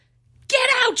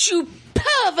out, you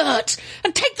pervert!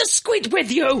 And take the squid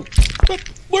with you! But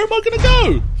where am I going to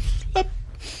go?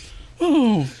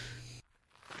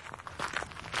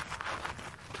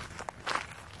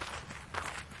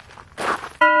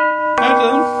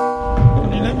 Adam,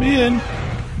 can you let me in?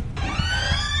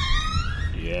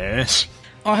 Yes.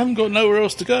 I haven't got nowhere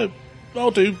else to go.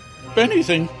 I'll do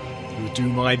anything. You do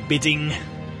my bidding.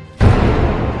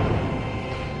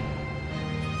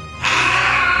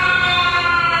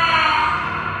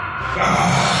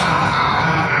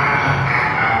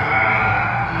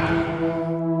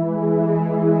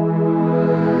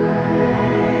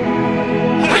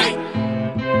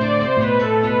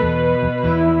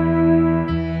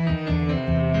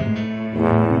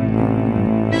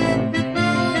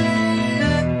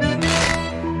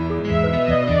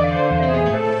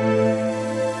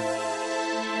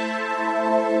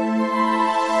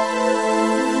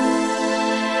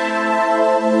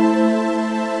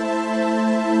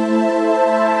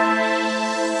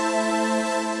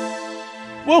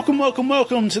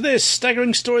 Welcome to this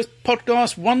Staggering Stories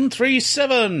Podcast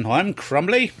 137. I'm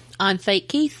Crumbly. I'm Fake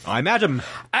Keith. I'm Adam.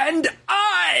 And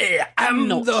I am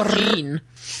Not the... Jean.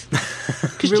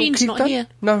 Because Jean's not here.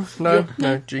 No,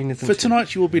 Jean isn't. For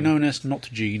tonight you will be known as Not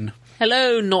Jean.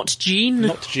 Hello, not Jean.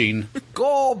 Not Jean.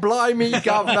 God blimey,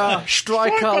 governor,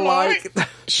 strike a like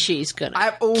She's gonna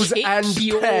apples kick and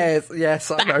your pears.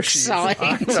 Yes, I know she is.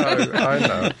 backside. I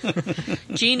know.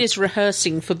 Jean is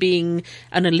rehearsing for being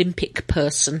an Olympic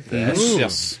person.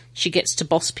 Yes. She gets to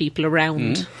boss people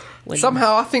around. when-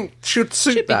 Somehow I think should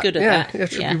suit Should be that. good at yeah, that. Yeah,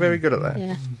 should Yeah. be very good at that.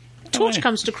 Yeah. Torch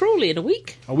comes to Crawley in a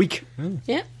week. A week.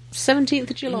 Yeah, 17th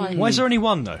of July. Why is there only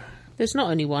one, though? There's not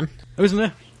only one. Oh, isn't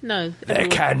there? No. There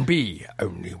can be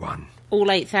only one.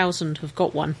 All 8,000 have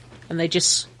got one, and they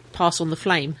just pass on the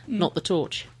flame, not the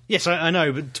torch. Yes, I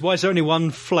know, but why is there only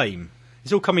one flame?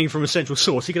 It's all coming from a central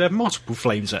source. You could have multiple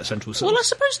flames at central source. Well, I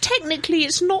suppose technically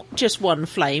it's not just one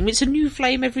flame, it's a new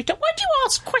flame every time. Why do you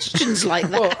ask questions like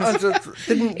that? Well, I just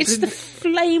It's the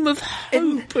flame of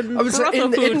hope and I was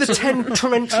brotherhood. in the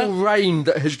torrential rain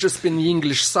that has just been the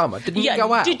English summer. Didn't Yeah, it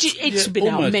go out? did you? It's been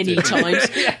out almost many did. times.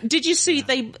 Did you see?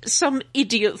 Some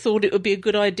idiot thought it would be a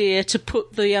good idea to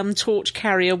put the torch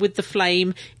carrier with the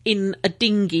flame in a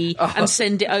dinghy and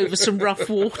send it over some rough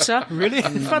water. Really?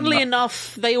 Funnily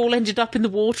enough, they all ended up in the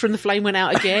water and the flame went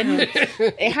out again.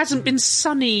 It hasn't been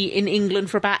sunny in England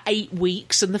for about 8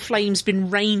 weeks, and the flame's been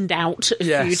rained out a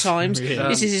few times.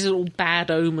 This is all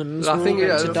bad omens. I think,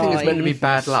 We're all I going think it's meant to be die.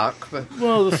 bad luck. But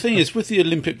Well, the thing is, with the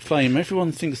Olympic flame,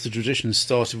 everyone thinks the tradition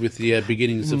started with the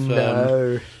beginnings of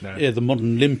no. the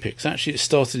modern Olympics. Actually, it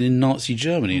started in Nazi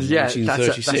Germany in Yeah,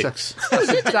 1936.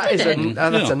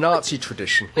 that's a Nazi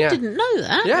tradition. I didn't know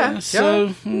that. Yeah, So,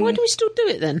 Why do we still do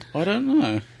it then? I don't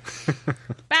know.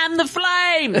 Ban the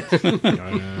flame!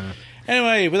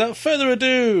 Anyway, without further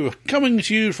ado, coming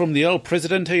to you from the El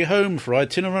Presidente home for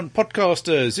itinerant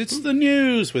podcasters, it's the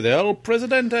news with El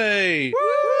Presidente.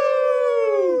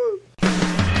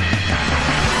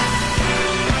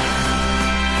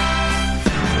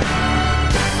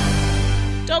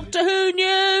 Doctor Who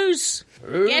news!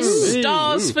 Guest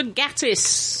stars for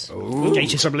Gattis.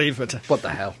 Gatus, I believe, but... What the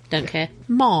hell? Don't care.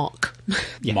 Mark.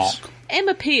 Yes. Mark.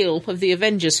 Emma Peel of the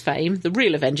Avengers fame, the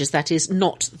real Avengers that is,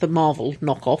 not the Marvel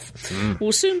knockoff,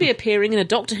 will soon be appearing in a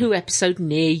Doctor Who episode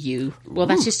near you. Well,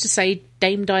 that is to say,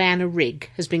 Dame Diana Rigg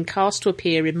has been cast to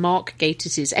appear in Mark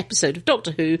Gatiss' episode of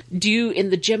Doctor Who, due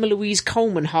in the Gemma Louise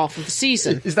Coleman half of the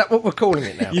season. Is that what we're calling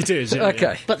it now? You do, is it?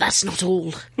 Okay. But that's not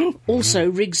all. Also,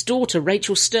 Rigg's daughter,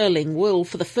 Rachel Sterling, will,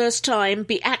 for the first time,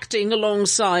 be acting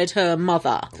alongside her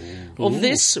mother. Of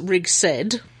this, Rigg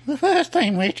said... The first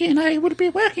time Reggie and I will be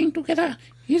working together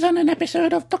is on an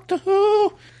episode of Doctor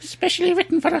Who, specially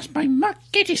written for us by Mark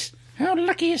Gatiss. How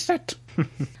lucky is that?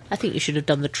 I think you should have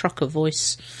done the trucker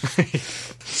voice.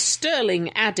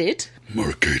 Sterling added...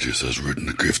 Mark Gatiss has written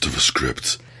a gift of a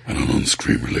script and an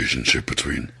on-screen relationship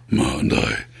between Ma and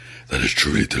I that is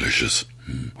truly delicious.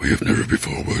 We have never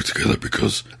before worked together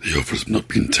because the offers have not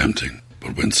been tempting.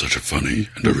 But when such a funny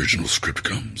and original script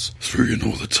comes through, you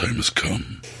know the time has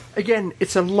come. Again,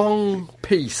 it's a long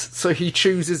piece, so he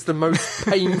chooses the most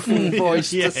painful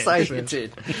voice to say it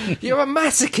in. You're a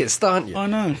masochist, aren't you? I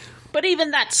know. But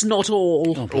even that's not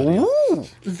all. Ooh.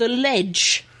 The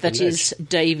Ledge, that is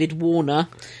David Warner,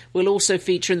 will also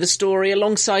feature in the story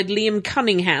alongside Liam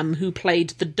Cunningham, who played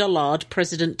the dullard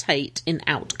President Tate in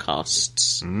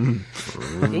Outcasts.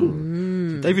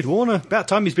 David Warner. About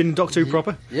time he's been in Doctor Who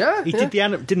proper. Yeah, He yeah.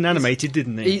 did an animated,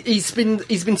 didn't he? He's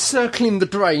been circling the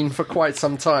drain for quite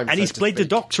some time. And so he's to played the speak.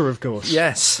 Doctor, of course.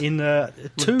 Yes. In A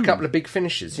 2 couple of big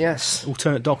finishes, yes.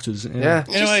 alternate Doctors. Yeah.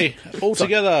 Anyway, all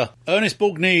together, Ernest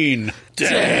Borgnine,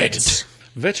 dead.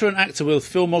 Veteran actor with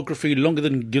filmography longer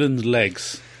than Gillen's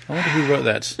legs. I wonder who wrote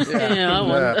that. Yeah, I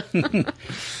wonder.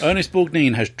 Ernest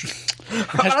Borgnine has...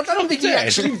 I don't think he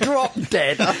actually dropped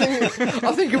dead. I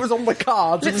think it was on the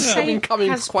cards and it's been coming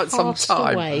Has quite some passed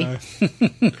time. away.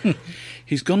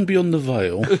 He's gone beyond the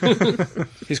veil.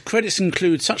 His credits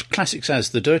include such classics as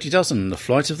The Dirty Dozen, The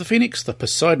Flight of the Phoenix, The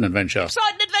Poseidon Adventure.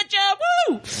 Poseidon Adventure,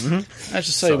 woo! As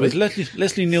to say, with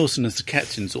Leslie Nielsen as the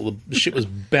captain, the ship was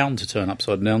bound to turn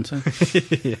upside down too.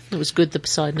 It was good, the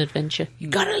Poseidon Adventure. You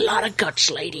got a lot of guts,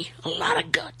 lady. A lot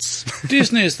of guts.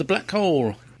 Disney's The Black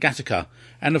Hole, Gattaca,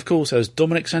 and of course as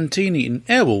Dominic Santini in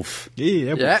Airwolf.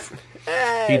 Yeah.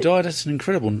 He died at an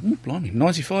incredible, blimey,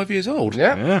 95 years old.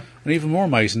 Yeah. And even more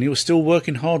amazing, he was still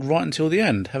working hard right until the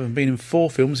end, having been in 4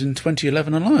 films in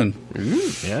 2011 alone.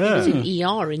 He was in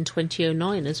ER in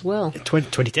 2009 as well.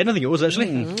 2010, I think it was, actually.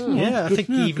 Yeah, I think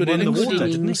he even good won the innings. award, didn't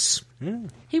he? Innings.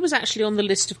 He was actually on the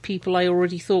list of people I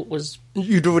already thought was...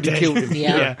 You'd already killed him.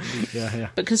 Yeah. Yeah.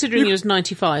 But considering he was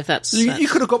 95, that's... You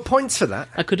could have got points for that.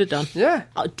 I could have done. Yeah.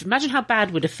 Imagine how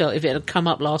bad would have felt if it had come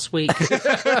up last week.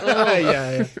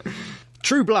 Yeah.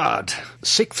 True Blood,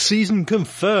 6th season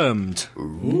confirmed.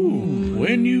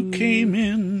 When you came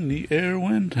in, the air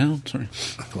went out. Sorry.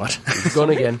 What? Gone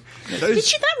again.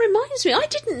 That reminds me, I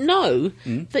didn't know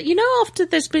that, you know, after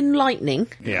there's been lightning,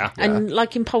 Yeah. and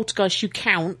like in Poltergeist, you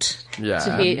count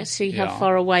to see how Yeah.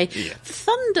 far away.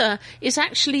 Thunder is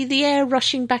actually the air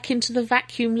rushing back into the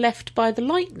vacuum left by the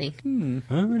lightning.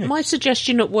 Oh, really? My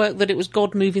suggestion at work that it was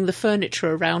God moving the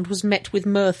furniture around was met with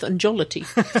mirth and jollity.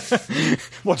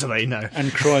 What do they know?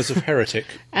 And cries of heretic.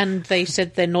 And they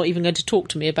said they're not even going to talk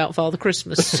to me about Father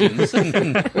Christmas.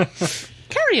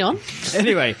 Carry on.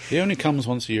 Anyway. He only comes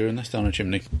once a year, and that's down a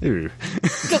chimney. Ooh.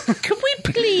 Look, can we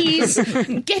please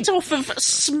get off of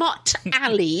Smut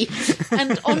Alley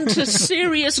and onto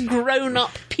serious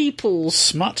grown-up people?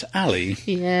 Smut Alley.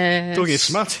 Yes. Talking of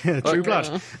smut, True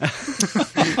Blood.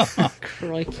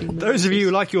 Crikey. Those of you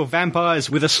who like your vampires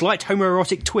with a slight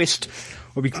homoerotic twist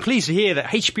will be pleased to hear that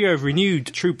HBO have renewed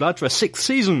True Blood for a 6th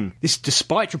season. This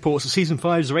despite reports that Season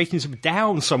 5's ratings are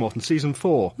down somewhat in Season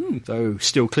 4, though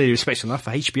still clearly respectable enough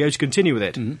for HBO to continue with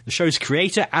it. The show's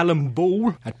creator, Alan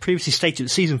Ball, had previously stated that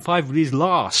Season 5 would be his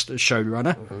last as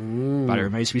showrunner, but it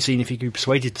remains to be seen if he can be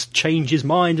persuaded to change his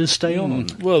mind and stay on.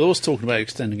 Well, they're also talking about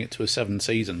extending it to 7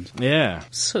 seasons. Yeah.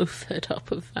 So fed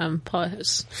up of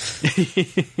vampires.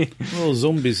 Well,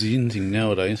 zombies is in thing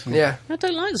nowadays. Yeah. I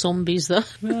don't like zombies, though.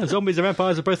 Yeah, zombies and vampires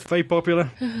are both very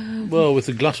popular. Well, with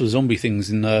the glut of zombie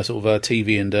things in sort of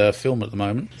TV and film at the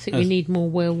moment. I think we need more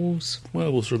werewolves.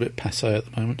 Werewolves are a bit passé at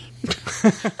the moment.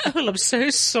 Oh, I'm so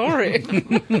sorry.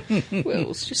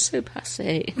 Werewolves just so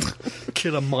passé.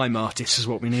 Killer mime artists is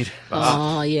what we need.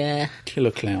 Ah, yeah.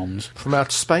 Killer clowns. From outer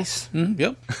space.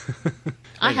 Yep.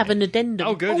 I have an addendum.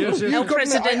 Oh, good, yes, yes. El You've got me-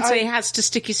 Presidente has to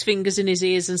stick his fingers in his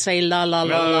ears and say la la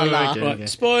la la la. okay. Right,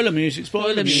 spoiler music,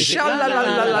 spoiler music.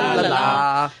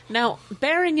 Sha-la-la-la-la-la-la. Now,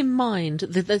 bearing in mind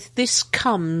that this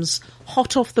comes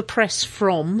hot off the press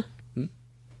from,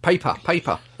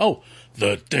 Paper. Oh,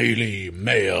 the Daily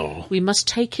Mail. we must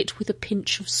take it with a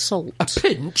pinch of salt.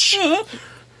 Pinch.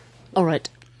 All right.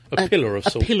 A pillar of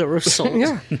salt. A pillar of salt.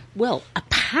 Yeah. Well,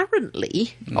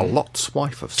 apparently, A Lot's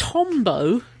wife of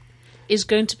Tombo is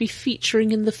going to be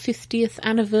featuring in the 50th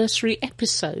anniversary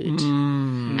episode.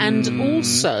 And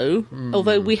also,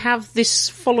 although we have this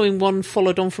following one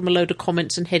followed on from a load of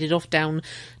comments and headed off down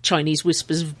Chinese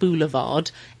Whispers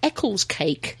Boulevard, Eccles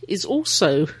Cake is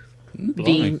also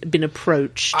been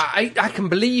approached. I can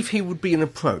believe he would be an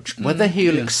approach. Whether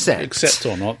he'll accept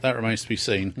or not, that remains to be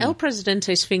seen. El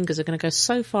Presidente's fingers are going to go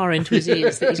so far into his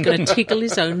ears that he's going to tickle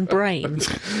his own brain.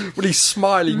 Well, he's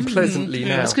smiling pleasantly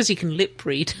now. That's because he can lip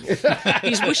read.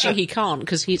 He's wishing he can't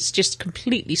because he's just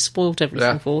completely spoilt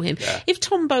everything for him. If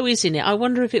Tombo is in it, I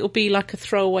wonder if it'll be like a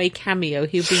throwaway cameo.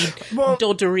 He'll be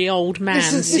doddery old man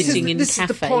sitting in this cafe.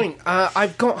 This is the point.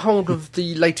 I've got hold of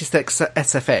the latest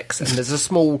SFX, and there's a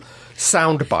small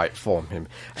soundbite from him,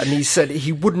 and he said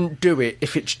he wouldn't do it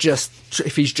if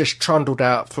he's just trundled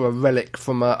out for a relic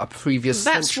from a previous.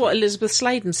 That's century. what Elizabeth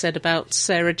Sladen said about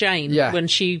Sarah Jane Yeah. when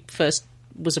she first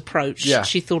was approached. Yeah.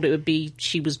 She thought it would be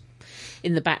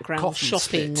in the background Coffin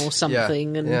shopping spit. or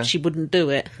something, Yeah, and yeah. she wouldn't do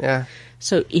it. Yeah.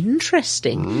 So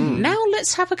interesting. Now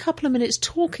let's have a couple of minutes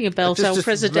talking about Just- El just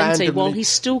Presidente while randomly- he's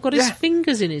still got his Yeah.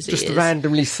 fingers in his Just ears.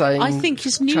 randomly saying... I think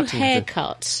his new chatting with him.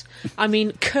 haircut, I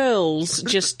mean, curls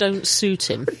just don't suit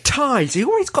him. Ties. He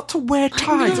always got to wear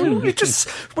ties. know. He just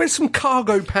wear some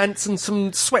cargo pants and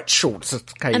some sweatshorts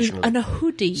occasionally. And a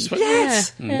hoodie.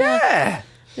 Yes. Yeah.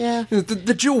 Yeah. Yeah.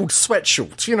 The jewelled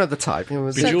sweatshorts. You know the type.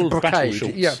 Bejeweled battle brocade.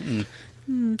 shorts. Yeah.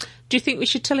 Do you think we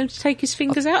should tell him to take his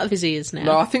fingers out of his ears now?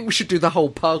 No, I think we should do the whole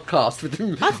podcast with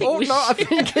him. I think we I should.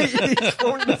 think he's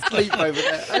falling asleep over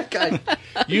there. Okay.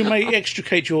 You may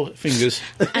extricate your fingers.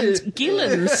 And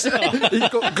Gillen's. He's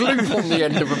got glue on the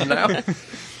end of them now.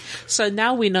 So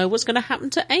now we know what's going to happen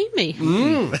to Amy.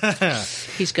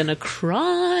 He's going to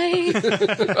cry.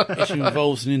 It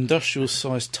involves an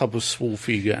industrial-sized tub of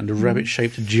Swarfiga and a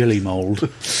rabbit-shaped jelly mould.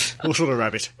 What sort of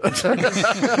rabbit?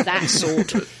 That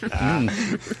sort.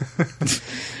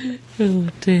 Oh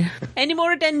dear. Any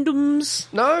more addendums?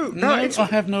 No, No, it's I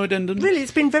have no addendum. really,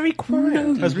 it's been very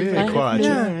quiet. Has been I very have quiet. no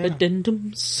Yeah.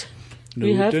 addendums. No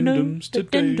We have addendums no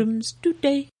today. addendums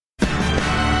today.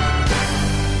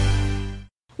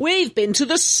 We've been to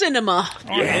the cinema.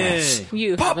 Yes.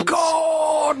 You haven't.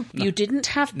 Popcorn! You didn't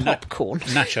have popcorn.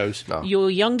 Nachos.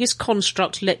 Your youngest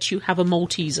construct let you have a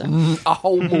Malteser. A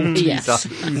whole Malteser. Yes.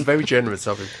 Very generous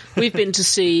of him. We've been to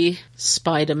see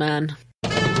Spider-Man.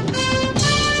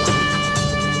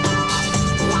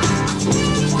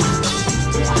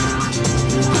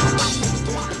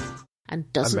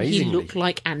 And doesn't he Amazingly. look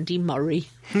like Andy Murray?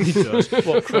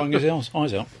 What, crying his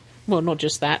eyes out? Well, not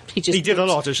just that. He just He did a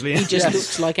looks- lot, actually. He just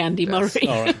looks like Andy Murray.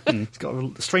 All right. He's got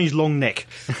a strange long neck.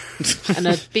 And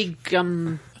a big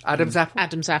Adam's apple?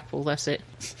 Adam's apple, that's it.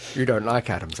 You don't like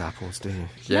Adam's apples, do you?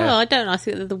 No, I don't. I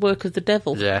think they're the work of the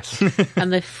devil. Yes.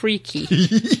 And they're freaky.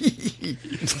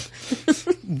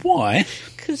 Why?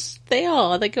 Because they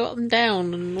are. They go up and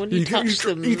down, and when you touch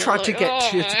them... You try they're to like,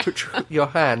 get you "Oh." to put your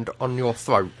hand on your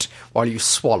throat while you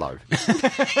swallow.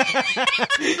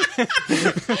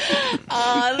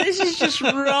 Ah, this is just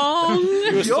wrong.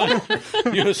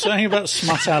 You were saying about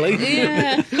Smut Alley?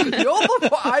 Yeah. You're the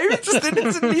one. I was just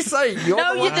innocently saying. You're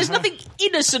No, the one. there's nothing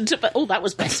innocent about... Oh, that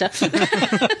was better.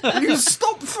 You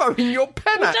stop throwing your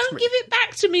pen at Don't me. give it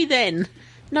back to me then.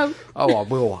 No. Oh, I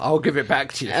will. I'll give it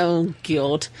back to you. Oh,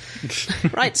 God.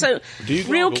 Right, so, you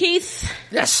Real gargle? Keith,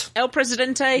 Yes. El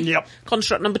Presidente, Yep.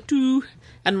 Construct number 2,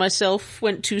 and myself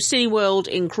went to Cineworld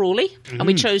in Crawley, and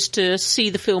we chose to see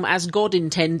the film as God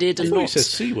intended I and thought you not... said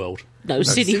SeaWorld. No,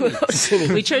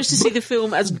 Cineworld. We chose to see the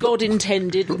film as God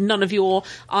intended, with none of your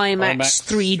IMAX, IMAX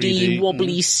 3D, 3D,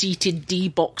 wobbly seated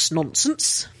D-box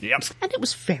nonsense. Yep. And it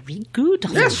was very good.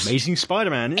 Amazing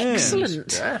Spider-Man. Yeah.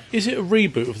 Excellent. Is it a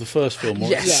reboot of the first film? Or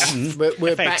Yes.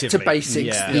 We're back to Effectively,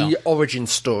 basics. yeah. The origin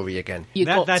story again. You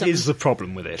got That some- is the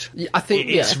problem with it. I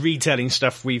think. It's retelling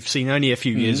stuff we've seen only a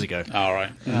few years ago. All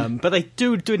right. But they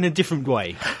do it in a different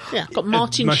way. Yeah, got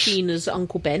Martin most- Sheen as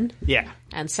Uncle Ben, Yeah.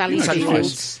 and Sally Sally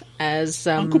Fields as...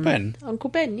 Uncle Ben? Uncle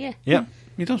Ben, yeah. Yeah.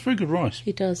 He does very good rice.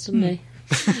 He does, doesn't he?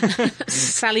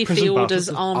 Sally Prison Field Bastard. as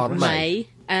Aunt Aunt May. May.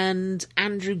 And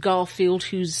Andrew Garfield,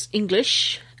 who's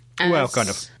English. As, Well, kind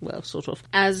of. Well, sort of.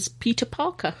 As Peter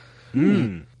Parker.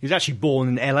 He was actually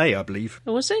born in LA, I believe.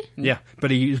 Oh, was he? Yeah. But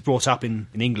he was brought up in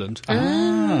England.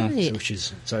 Right. Which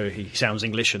is so he sounds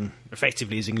English and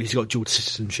effectively is English. He's got dual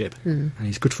citizenship, and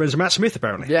he's good friends with Matt Smith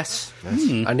apparently. Yes.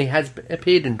 And he has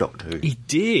appeared in Doctor Who. He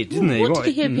did, didn't he? What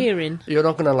did he appear in? You're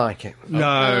not going to like it. No,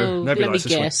 Oh, nobody let me likes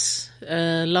this one. guess.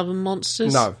 Love and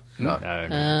Monsters? No. No.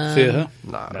 No, Fear Her.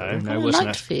 No. no, I worse than liked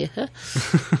that. Fear Her.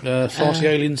 Farty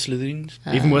Alien Slytherins.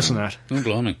 Even worse than that. Oh,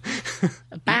 blimey.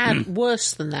 Bad,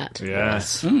 worse than that.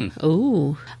 Yes.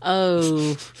 Oh,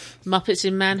 Muppets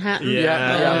in Manhattan.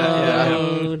 Yeah.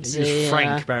 Oh, It was dear.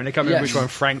 Frank, apparently. I can't remember Yes. which one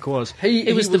Frank was.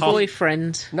 It was the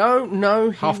boyfriend.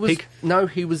 No, he Half was pig? No,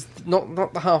 he was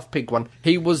not the half pig one.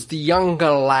 He was the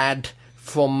younger lad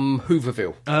from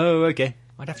Hooverville. Oh, okay.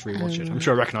 I'd have to rewatch it. I'm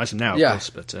sure I recognise him now, of Yeah,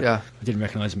 course, but yeah. I didn't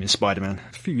recognise him in Spider-Man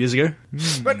a few years ago.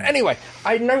 But anyway,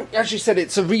 I know, as you said,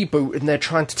 it's a reboot and they're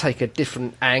trying to take a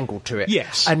different angle to it.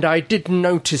 Yes. And I did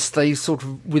notice they sort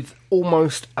of, with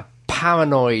almost a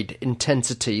paranoid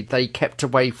intensity, they kept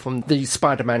away from the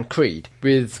Spider-Man creed.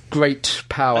 With great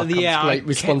power comes yeah, I great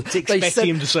responsibility. kept expecting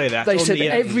him to say that They on said the,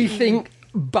 everything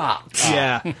but.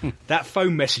 Yeah, that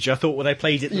phone message, I thought, they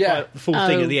played it Yeah. the full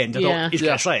thing Oh, at the end. I yeah. thought, he's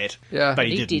going to say it. Yeah. But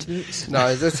he He didn't. didn't.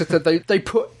 No, they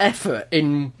put effort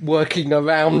in working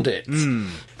around it.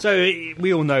 So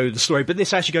we all know the story, but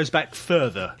this actually goes back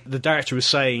further. The director was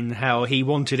saying how he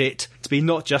wanted it to be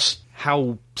not just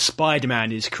how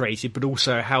Spider-Man is created, but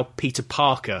also how Peter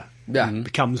Parker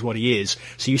becomes what he is.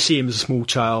 So you see him as a small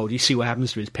child, you see what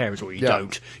happens to his parents, or you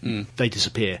don't. They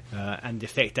disappear, and the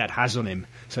effect that has on him.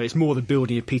 So it's more the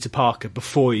building of Peter Parker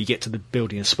before you get to the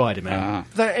building of Spider-Man.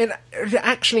 It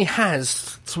actually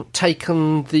has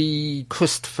taken the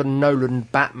Christopher Nolan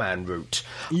Batman route.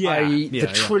 The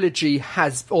trilogy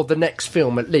has, or the next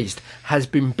film at least, has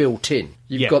been built in.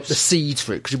 You've got the seeds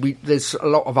for it, because there's a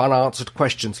lot of unanswered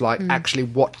questions, like actually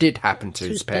what did happen to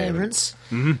his parents.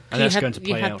 And that's going to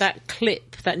play You had out. that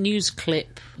clip, that news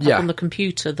clip up on the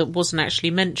computer that wasn't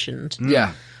actually mentioned.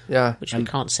 Which we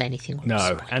can't say anything on.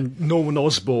 No, and Norman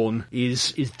Osborn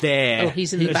is there. Oh,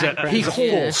 he's in the background.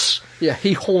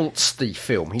 He haunts the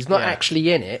film. He's not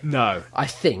actually in it. No. I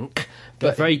think.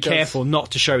 They're But very he does- careful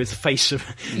not to show his face.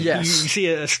 Yes. You see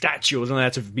a statue or something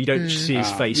like that, you don't see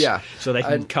his face, so they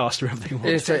can cast wherever they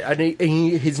want. And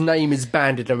his name is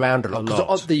banded around a lot. lot.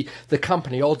 Because the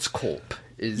company Oscorp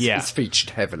is featured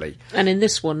heavily. And in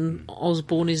this one,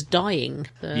 Osborn is dying.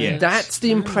 That's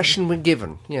the impression we're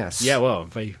given, yes. Yeah, well,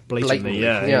 very blatantly.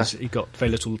 He got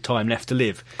very little time left to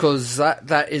live. Because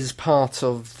that is part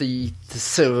of the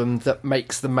serum that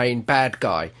makes the main bad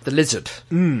guy, the lizard,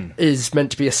 is meant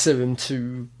to be a serum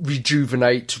to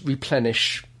rejuvenate,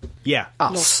 replenish us.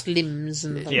 Lost limbs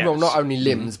and Yeah. Well, not only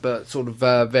limbs, but sort of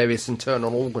various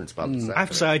internal organs. I have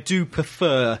to say, I do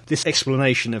prefer this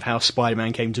explanation of how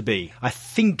Spider-Man came to be.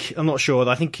 I'm not sure,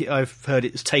 I think I've heard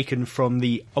it's taken from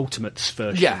the Ultimates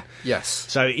version. Yeah, yes.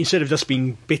 So instead of just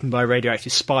being bitten by a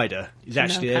radioactive spider, it's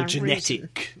actually a apparent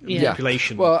genetic reason.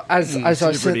 manipulation. Well, as I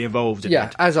said, deliberately involved in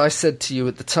it. as I said to you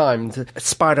at the time,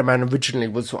 Spider-Man originally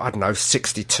was, I don't know,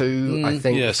 62, I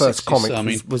think. yeah, The first 60s, comic I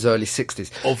mean, was early 60s.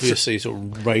 Obviously, sort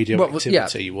of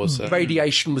radioactivity was...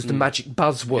 radiation was the magic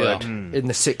buzzword in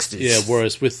the 60s. Yeah,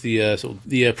 whereas with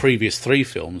the previous three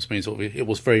films, I mean, sort of, it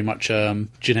was very much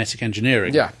genetic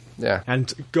engineering. Yeah.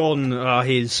 And gone are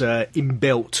his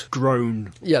inbuilt,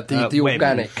 grown the web,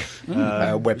 organic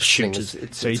web shooters. thing.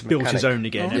 So he's built his own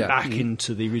again, and Yeah. back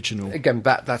into the original. Again,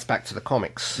 that's back to the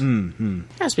comics. It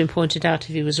has been pointed out,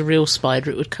 if he was a real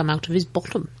spider, it would come out of his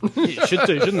bottom. It should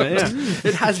do, shouldn't it? Yeah.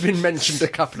 It has been mentioned a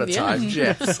couple of times,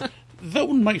 yes. That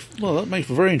would make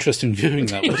for very interesting viewing,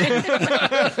 that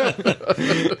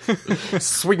would.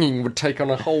 Swinging would take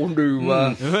on a whole new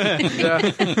And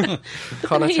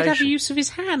connotation. he'd have use of his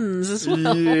hands as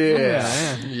well.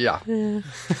 Yeah. And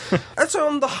so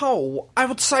on the whole, I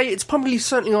would say it's probably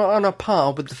certainly on a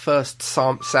par with the first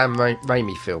Sam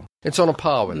Raimi film. It's on a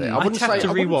par with it. I I'd wouldn't have say to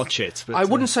I wouldn't- rewatch it. But, I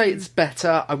wouldn't say it's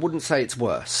better. I wouldn't say it's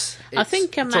worse. I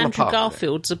think it's on a Andrew par with it.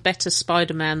 Garfield's a better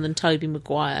Spider-Man than Tobey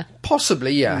Maguire.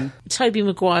 Possibly, yeah. Tobey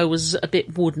Maguire was a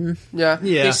bit wooden. Yeah.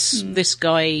 This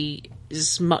guy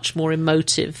is much more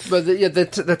emotive. But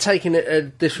they're taking it a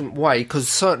different way, because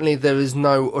certainly there is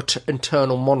no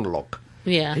internal monologue.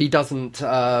 Yeah. He doesn't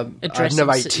Address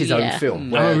narrate his own yeah.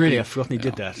 film. Oh, really? I've forgotten he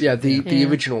did that. Yeah, the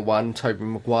original one, Tobey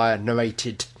Maguire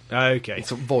narrated Okay.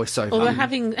 sort of voiceover. Although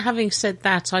having said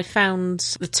that, I found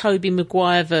the Tobey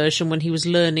Maguire version, when he was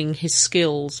learning his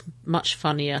skills, much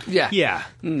funnier. Yeah.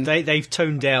 They've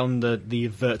toned down the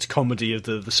overt comedy of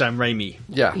the Sam Raimi.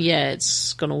 Yeah. Yeah,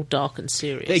 it's gone all dark and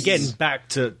serious. Again, back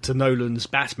to Nolan's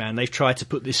Batman, they've tried to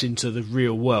put this into the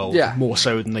real world more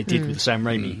so than they did with Sam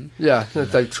Raimi. Yeah,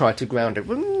 they tried to ground it.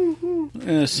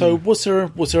 So was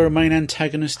there a main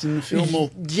antagonist in the film, or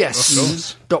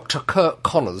Yes, Dr. Kirk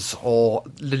Connors, or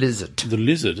the Lizard. the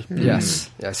lizard? Yes,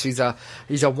 he's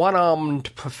a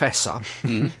one-armed professor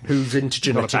who's into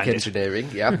genetic bandit. engineering,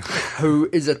 who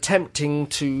is attempting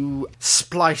to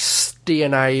splice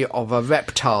DNA of a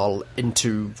reptile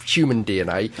into human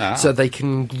DNA so they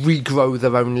can regrow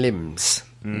their own limbs.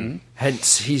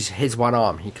 Hence, his one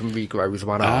arm. He can regrow his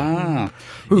one arm.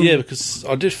 Yeah, because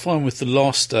I did find with the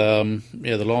last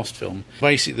film,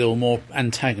 basically there were more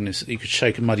antagonists that you could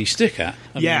shake a muddy stick at.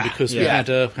 Because we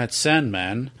had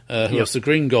Sandman, who was the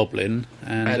Green Goblin,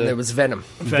 and there was Venom.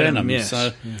 Venom. yes.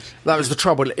 So That was the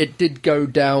trouble. It did go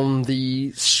down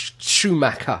the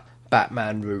Schumacher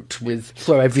Batman route with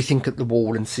throw everything at the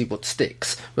wall and see what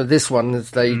sticks. But this one,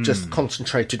 they just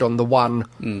concentrated on the one.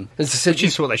 As I said, Which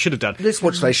is what they should have done. this is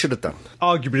what they should have done.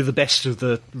 Arguably the best of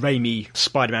the Raimi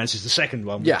Spider-Mans is the second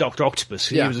one, with Dr. Octopus.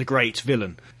 He was a great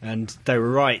villain. And they were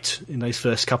right in those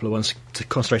first couple of ones to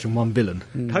concentrate on one villain.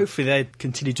 Hopefully they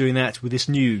continue doing that with this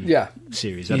new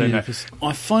series. I don't know.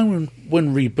 I find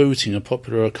when rebooting a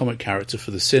popular comic character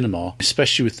for the cinema,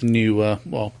 especially with the new,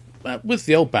 with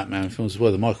the old Batman films as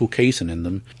well, the Michael Keaton in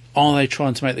them, are they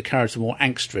trying to make the character more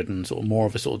angst-ridden, sort of more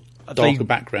of a sort of darker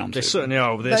background? They certainly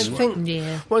are with this I one.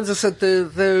 think, well, as I said,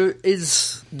 there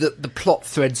is the plot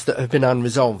threads that have been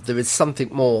unresolved. There is something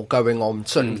more going on,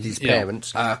 certainly with his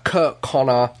parents. Kurt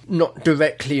Connor, not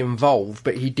directly involved,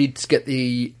 but he did get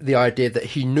the idea that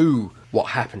he knew what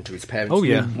happened to his parents. Oh,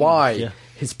 yeah. Why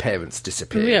his parents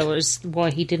disappeared. Yeah, well, it was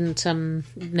why he didn't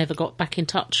never got back in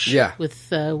touch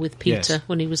with Peter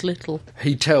when he was little.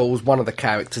 He tells one of the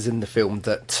characters in the film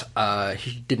that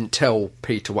he didn't tell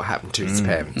Peter what happened to his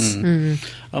parents.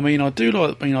 I mean, I do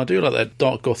like that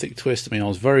dark gothic twist. I mean, I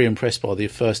was very impressed by the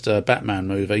first Batman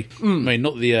movie. I mean,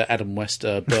 not the Adam West,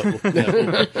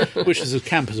 which was as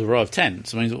camp as a row of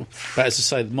tents. I mean, but as to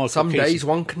say, Michael Some Keaton, days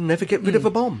one can never get rid of a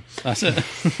bomb. That's it.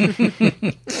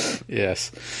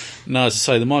 Yes. No, as I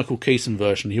say, the Michael Keaton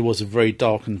version, he was a very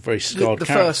dark and very scarred The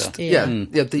character. first,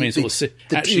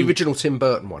 the original Tim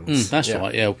Burton ones. That's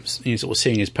right. Yeah, you sort of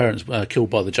seeing his parents killed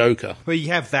by the Joker. Well, you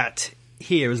have that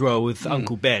here as well with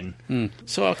Uncle Ben.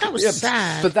 So That was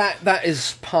sad. But that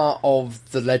is part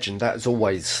of the legend. That is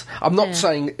always. I'm not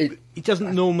saying it. He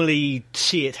doesn't normally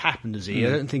see it happen, does he? I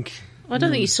don't think. I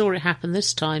don't think he saw it happen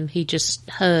this time. He just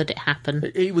heard it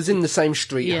happen. He was in the same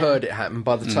street, heard it happen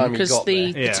by the time he got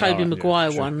there. Because the Tobey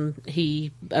Maguire one,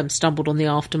 he stumbled on the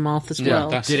aftermath as well.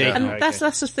 That's Did he? it. And that's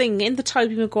the thing. In the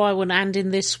Tobey Maguire one and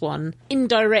in this one,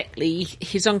 indirectly,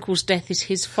 his uncle's death is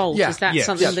his fault. Yeah. Is that Yeah.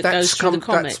 something that goes through the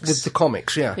comics? That's with the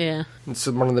comics, yeah. Yeah. It's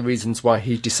one of the reasons why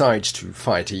he decides to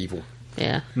fight evil.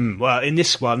 Yeah. Well, in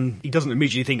this one, he doesn't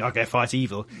immediately think, okay, fight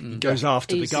evil. He goes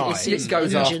after the guy. It's He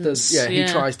goes after. vengeance, He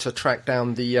tries to track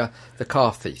down the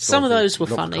car thief. Some of those were not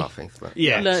the funny. car thief, but-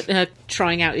 Yeah.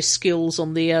 Trying out his skills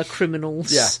on the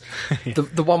criminals. Yeah.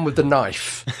 The one with the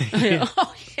knife.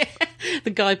 Oh, yeah. The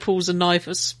guy pulls a knife.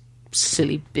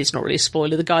 Silly, it's not really a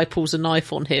spoiler. The guy pulls a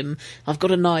knife on him. I've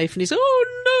got a knife, and he's, oh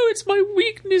no, it's my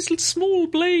weakness, small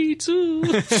blades.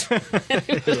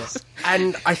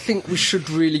 And I think we should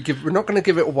really we're not going to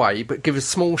give it away, but give a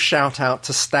small shout out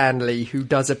to Stanley, who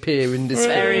does appear in this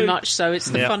Very film. much so. It's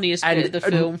the funniest bit of the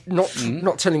and film.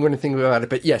 Not telling you anything about it,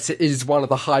 but yes, it is one of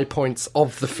the high points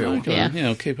of the film. Yeah.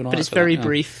 I'll keep an eye But it's for very that,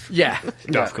 brief. Yeah.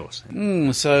 No, of course.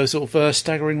 So, sort of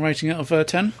staggering rating out of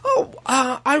 10?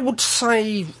 I would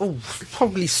say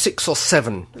probably 6 or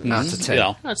 7 out of 10.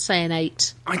 Yeah. I'd say an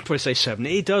 8. I'd probably say 7.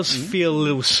 It does feel a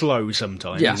little slow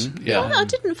sometimes. Yeah. Oh, I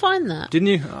didn't find that. Didn't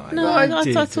you? No, I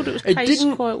thought it was paced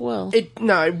quite well. It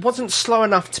wasn't slow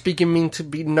enough to begin to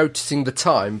be noticing the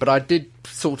time, but I did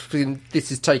sort of think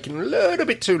this is taking a little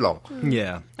bit too long.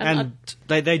 Yeah. And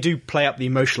they do play up the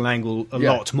emotional angle a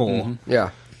lot more.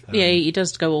 Yeah. Yeah, he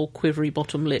does go all quivery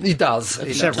bottom lip. He does.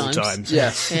 Several times.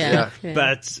 Yes. Yeah.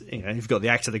 But, you've got the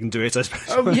actor that can do it, I suppose.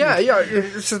 Oh, yeah.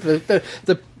 It's just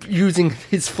the using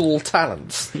his full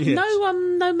talents. Yes.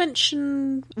 No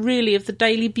mention really of the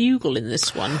Daily Bugle in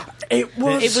this one. It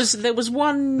was. There was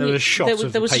one. There was a shot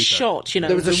of there was the a paper. shot.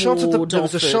 There was a shot of reward there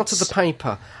was a shot of the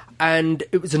paper, and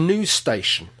it was a news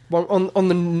station. Well, on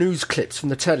the news clips from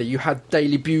the telly, you had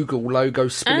Daily Bugle logo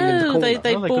spinning in the corner. they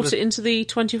they brought could've- it into the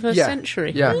 21st Yeah,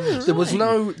 century. yeah. Oh, There was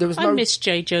right. no. I miss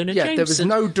J. Jonah Yeah, Jameson.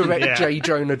 there was no direct Yeah. J.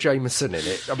 Jonah Jameson in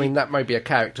it. I mean, that may be a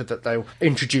character that they'll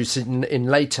introduce in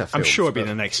later films. I'm sure it'll be in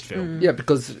but- the next film. Yeah,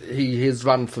 because he has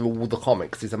run through all the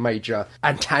comics. He's a major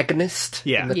antagonist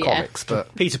Yeah. in the Yeah. comics,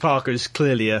 but Peter Parker's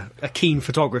clearly a keen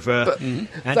photographer,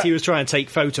 and he was trying to take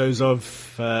photos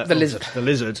of the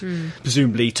lizard.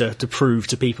 presumably to prove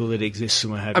to people that it exists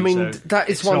and what have I you. mean, So that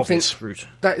is it's an one thing. obvious route.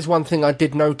 That is one thing I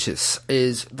did notice.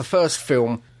 Is the first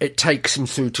film, it takes him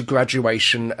through to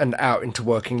graduation and out into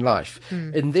working life.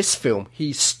 In this film,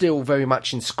 he's still very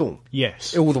much in school.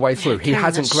 Yes. All the way through. He Carrying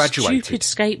hasn't that graduated. Stupid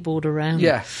skateboard around.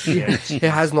 Yeah, he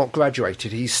has not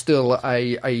graduated. He's still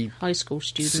a High school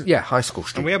student. high school And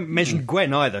student. we haven't mentioned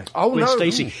Gwen either. Oh, Gwen no.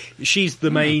 Stacy. She's the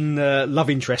main love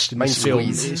interest in Main this film.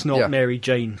 squeeze. It's not Yeah. Mary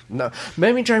Jane. No,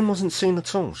 Mary Jane wasn't seen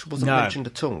at all. She wasn't No. mentioned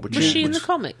at all. Was she in the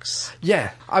comics?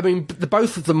 Yeah, I mean,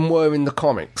 both of them were in the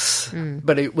comics,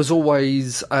 but it was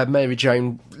always Mary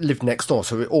Jane lived next door,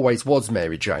 so it always was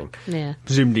Mary Jane. Yeah.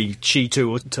 Presumably she too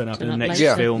will turn up in the up next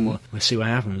later. film. We'll see what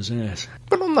happens, yes.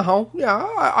 But on the whole, yeah,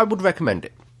 I would recommend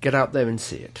it. Get out there and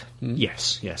see it.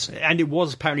 Yes. And it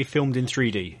was apparently filmed in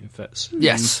 3D, if that's...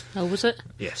 Yes. Oh, was it?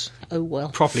 Yes. Oh, well.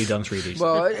 Properly done 3D.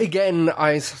 Well, again,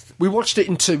 we watched it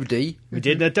in 2D. we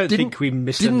did. I don't think we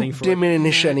missed anything Didn't for it.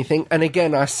 diminish anything. And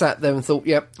again, I sat there and thought,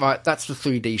 yep, right, that's the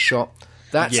 3D shot.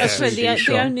 That's Yeah. the 3D The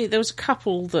shot. only there was a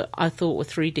couple that I thought were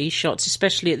 3D shots,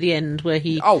 especially at the end where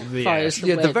he yeah. fires the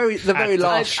Yeah, web. the very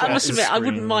last shot. I must is admit, I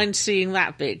wouldn't screen. mind seeing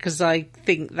that bit because I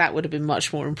think that would have been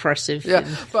much more impressive Yeah,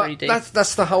 in but 3D.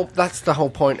 that's the whole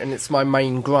point, and it's my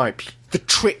main gripe. the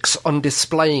tricks on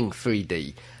displaying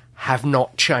 3D have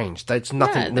not changed. There's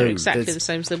nothing new. They're exactly the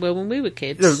same as they were when we were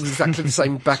kids. They're exactly the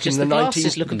same back in Just the the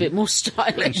glasses look a bit more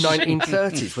stylish.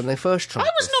 1930s when they first tried.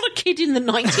 I was not a kid in the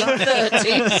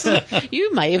 1930s.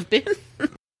 You may have been.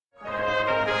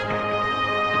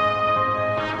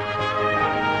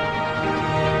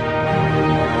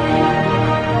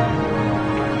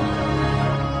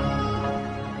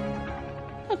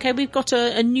 Okay, we've got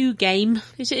a new game.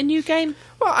 Is it a new game?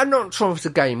 Well, I'm not sure if it's a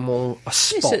game or a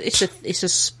spot. It's a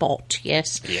spot,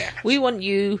 yes. Yeah. We want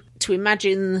you to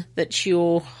imagine that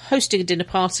you're hosting a dinner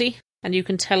party and you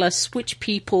can tell us which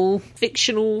people,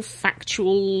 fictional,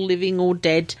 factual, living or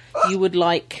dead, you would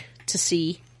like to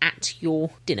see at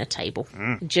your dinner table.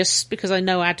 Just because I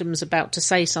know Adam's about to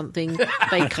say something,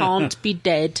 they can't be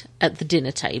dead at the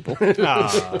dinner table.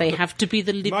 They have to be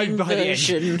the living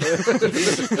version. I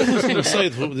was going to say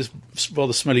this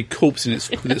rather smelly corpse in its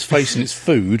face and its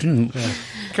food.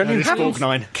 Can you have them?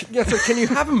 Can you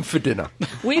have them for dinner?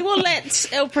 We will let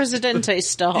El Presidente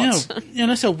start. Yeah,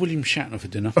 let's have William Shatner for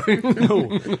dinner.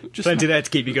 Just plenty there to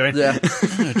keep you going. Yeah.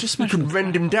 Just You can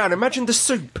rend him down. Imagine the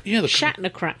soup. Yeah, the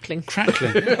Shatner crackling.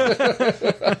 crackling. And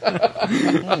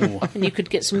you could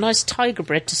get some nice tiger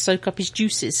bread to soak up his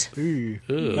juices.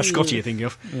 That's Scotty you're thinking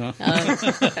of.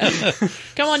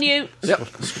 Come on, you.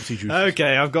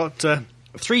 Okay, I've got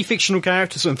 3 fictional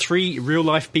characters and 3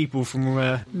 real-life people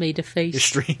from Made a face.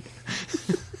 history.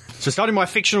 So starting my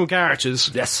fictional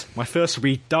characters, Yes. my first will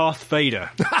be Darth Vader.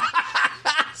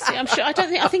 See, I'm sure. I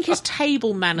think his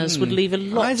table manners would leave a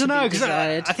lot. I don't know, to be because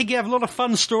desired. I think he'd have a lot of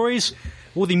fun stories,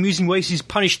 all the amusing ways he's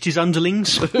punished his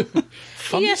underlings.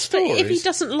 Yes, but if he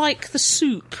doesn't like the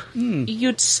soup,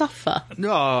 you'd suffer.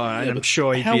 No, I'm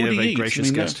sure he'd How be would a he very eat? gracious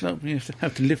I mean, guest. He'd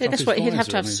have to lift up That's his why he'd have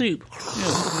visor, to have I mean. soup.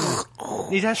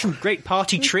 He'd have some great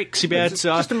party tricks. He'd be able to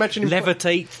Just imagine him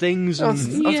levitate things. I was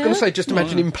And going to say, just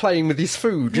imagine him playing with his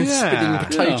food and Yeah. spitting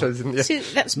potatoes. In the... See,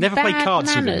 that's Never play bad cards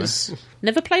with him, manners.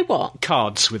 Never play what?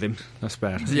 cards with him. That's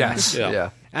bad. Yes,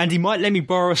 yeah. And he might let me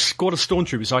borrow a squad of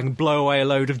stormtroopers so I can blow away a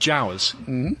load of Jawas.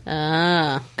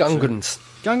 Ah. Gungans.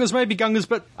 Gungans may be Gungans,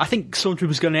 but I think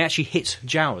stormtroopers are going to actually hit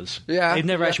Jawas. Yeah, They've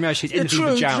never actually managed to hit anything true,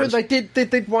 but Jawas. true. They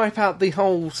did wipe out the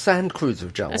whole sand cruiser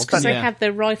of Jawas. That's because they Yeah. had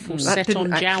their rifles that set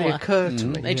didn't on actually Jawa. occur to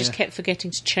me. They just kept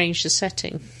forgetting to change the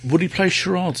setting. Would he play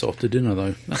charades after dinner,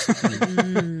 though?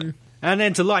 And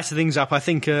then to lighten things up, I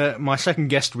think my second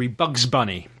guest will be Bugs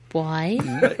Bunny. Why?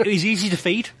 He's easy to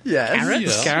feed. Yes.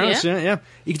 Carrots? Carrots, yeah.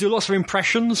 You can do lots of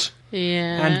impressions,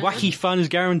 Yeah. and wacky fun is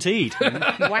guaranteed.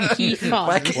 Wacky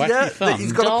fun. Yeah, fun.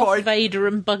 he's got a Darth point. Vader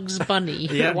and Bugs Bunny.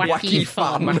 Yeah, Wacky wacky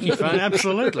fun. Wacky fun,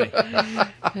 absolutely.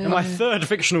 And my third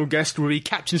fictional guest will be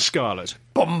Captain Scarlet.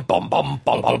 Bum, bum, bum,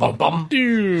 bum, bum, bum, bum.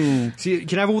 So you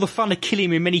can have all the fun of killing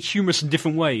him in many humorous and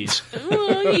different ways.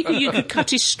 Well, you could cut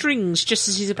his strings just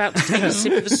as he's about to take a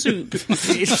sip of the soup.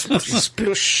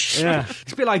 Splush. Yeah,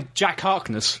 it's a bit like Jack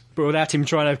Harkness, but without him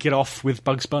trying to get off with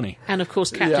Bugs Bunny. And of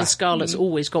course, Captain Yeah. Scarlet's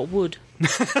always got wood.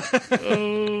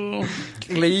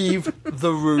 Leave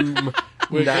the room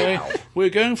now. We're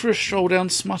going for a stroll down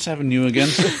Smut Avenue again.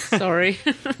 Sorry.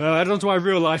 Add on to my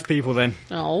real life people then.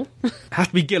 Oh. Have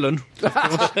to be Gillen.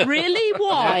 Really?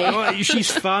 Why? Well,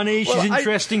 she's funny, she's Well,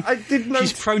 interesting. I did She's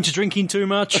notice. prone to drinking too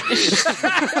much.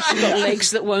 Got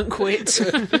legs that won't quit.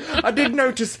 I did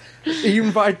notice he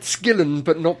invites Gillen,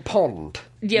 but not Pond.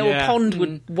 Yeah, well, Yeah. Pond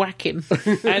would whack him.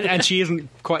 and she isn't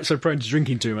quite so prone to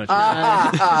drinking too much. She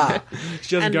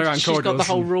doesn't And go around she's corridors. got the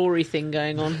whole Rory thing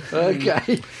going on.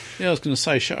 Okay. Yeah, I was going to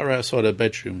say, shut her outside her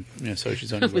bedroom. Yeah, so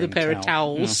she's only With a wearing pair of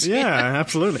towel. towels. Yeah,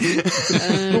 absolutely.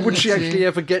 But would she actually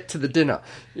ever get to the dinner?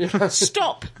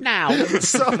 Stop now.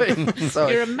 Sorry.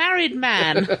 You're a married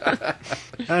man.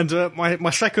 And my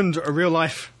second real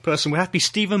life person would have to be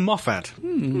Stephen Moffat.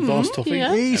 Yeah. Vast toffee.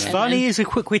 yeah. He's funny, he's a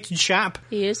quick-witted chap,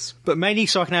 He is. but mainly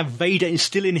so I can have Vader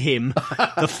instill in him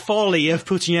the folly of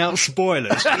putting out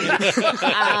spoilers.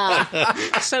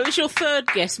 So is your third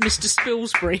guest Mr.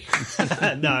 Spilsbury?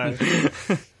 No.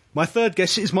 My third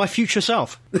guess is my future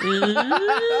self.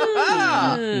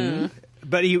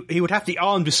 But he would have to be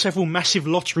armed with several massive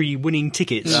lottery-winning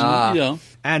tickets Yeah.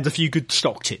 and a few good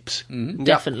stock tips.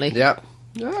 Definitely. Yeah.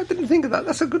 No, I didn't think of that.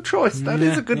 That's a good choice. That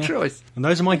is a good choice. And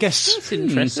those are my guesses. That's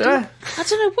interesting. Yeah. I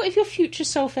don't know, what if your future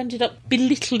self ended up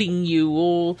belittling you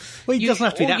or... Well, he you- doesn't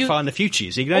have to be or that you- far in the future.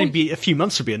 He can only be a few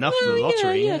months would be enough for the Well,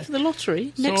 lottery. Yeah, for the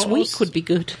lottery. Next I week was- would be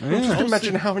good. Just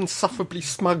imagine how insufferably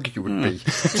smug you would be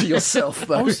to yourself,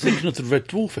 I though. was thinking of the Red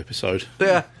Dwarf episode.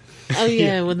 Yeah. Oh,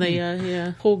 yeah, when they,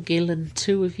 yeah. Poor Gillen,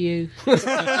 2 of you.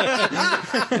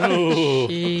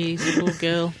 Jeez, poor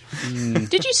girl.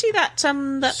 Did you see that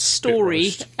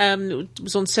story? It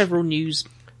was on several news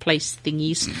place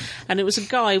thingies, and it was a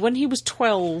guy when he was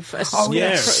 12.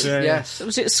 Yes.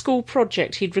 Was it a school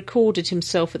project? He'd recorded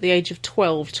himself at the age of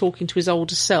 12 talking to his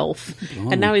older self,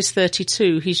 and now he's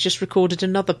 32. He's just recorded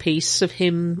another piece of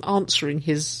him answering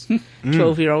his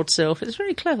 12-year-old self. It's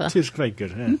very clever. It is very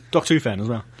good. Yeah. Doctor Who fan as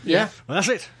well. Yeah. Well, that's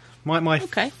it. My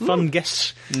fun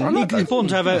guests. It's important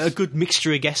to have a good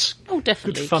mixture of guests. Oh,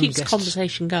 definitely. Good fun Keeps guests. the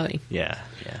conversation going. Yeah.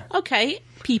 Okay,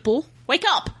 people, wake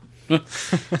up!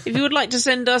 If you would like to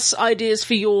send us ideas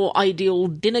for your ideal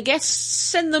dinner guests,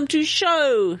 send them to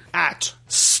show At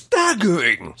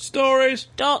Staggering. Stories.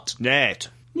 net.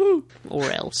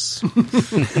 or else.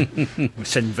 We'll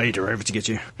send Vader over to get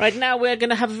you. Right now we're going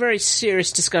to have a very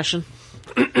serious discussion.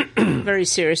 Very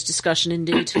serious discussion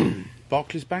indeed.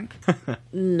 Barclays Bank.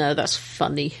 No, that's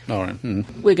funny. All right.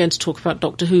 We're going to talk about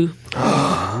Doctor Who.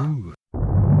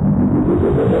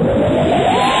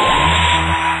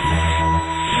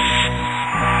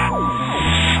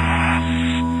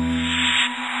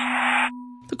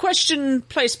 The question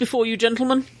placed before you,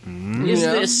 gentlemen, is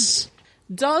this.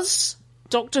 Does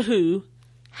Doctor Who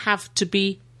have to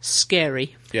be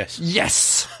scary? Yes.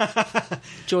 Yes.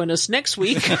 Join us next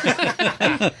week.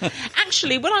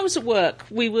 Actually, when I was at work,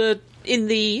 we were in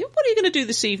the what are you going to do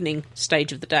this evening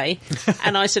stage of the day,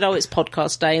 and I said, it's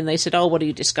podcast day, and they said, what are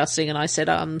you discussing? And I said,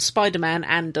 Spider-Man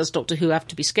and does Doctor Who have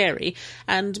to be scary?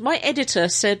 And my editor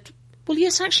said, well,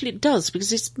 yes, actually it does,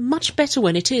 because it's much better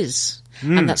when it is.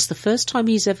 And that's the first time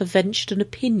he's ever ventured an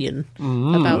opinion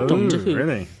about Doctor Who.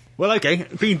 Really? Well, okay,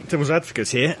 being devil's advocate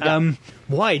here,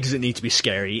 why does it need to be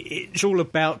scary? It's all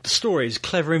about the stories,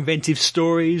 clever, inventive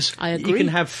stories. I agree. You can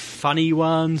have funny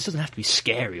ones. It doesn't have to be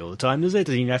scary all the time, does it? It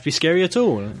doesn't even have to be scary at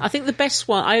all. I think the best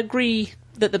one, I agree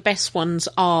that the best ones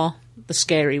are the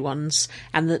scary ones,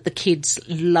 and that the kids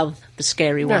love the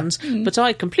scary ones. But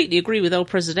I completely agree with El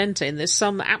Presidente, and there's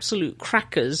some absolute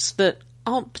crackers that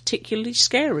aren't particularly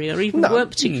scary, or even weren't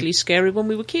particularly scary when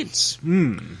we were kids.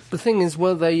 The thing is,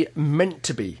 were they meant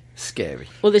to be scary?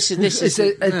 Well, this is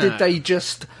Did they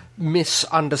just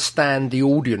misunderstand the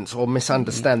audience or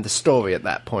misunderstand the story at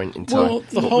that point in time? Well,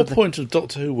 the whole point of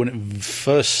Doctor Who when it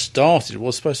first started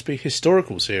was supposed to be a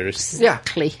historical series.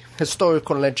 exactly.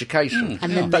 Historical education.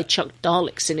 And then they chucked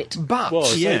Daleks in it. But, Well,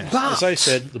 as I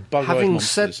said, the bug-eyed having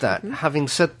monsters.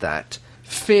 said that,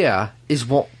 fear is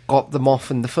what got them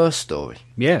off in the first story.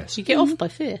 Yes. You get off by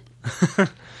fear.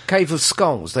 Cave of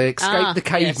Skulls. They escaped the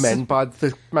cavemen yes. by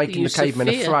making the use of cavemen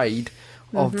fear. afraid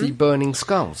of the burning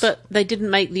skulls. But they didn't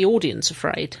make the audience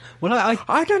afraid. Well,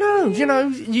 I don't know. You know,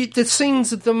 the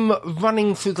scenes of them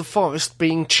running through the forest,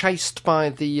 being chased by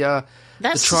the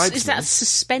tribesmen. Is that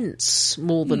suspense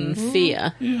more than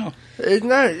fear? Yeah.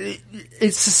 No,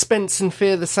 it's suspense and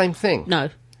fear the same thing. No,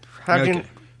 How can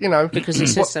you know? because it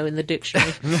says so in the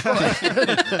dictionary.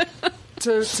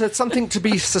 To something to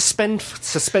be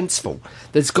suspenseful,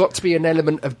 there's got to be an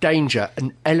element of danger,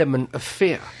 an element of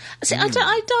fear. See, I'm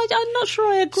not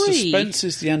sure I agree. Suspense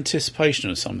is the anticipation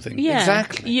of something. Yeah,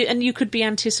 Exactly. and you could be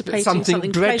anticipating Something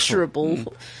something dreadful.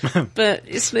 pleasurable, but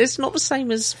it's not the same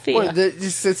as fear. Well,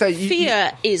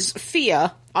 Fear is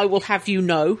fear. I will have you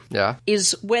know. Yeah.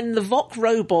 Is when the Vok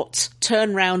robot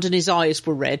turned round and his eyes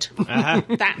were red.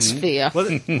 That's fear. well,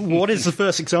 what is the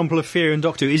first example of fear in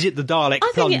Doctor Who? Is it the Dalek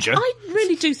plunger? I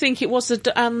really do think it was Susan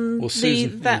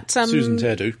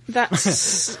Tedu.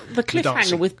 That's the cliffhanger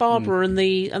dancing. with Barbara and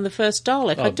the first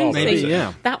Dalek. I do Barbara, think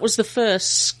yeah. that was the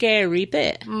first scary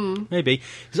bit. Maybe.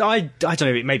 'Cause I don't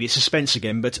know, maybe it's suspense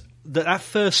again, but that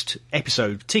first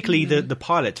episode, particularly the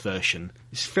pilot version,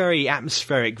 is very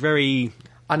atmospheric, very...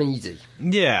 uneasy.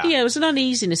 Yeah. Yeah, there was an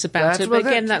uneasiness about it, but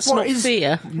again, that's what not is-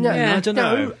 fear. No, I don't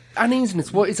know.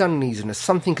 Uneasiness. What is uneasiness?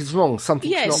 Something is wrong.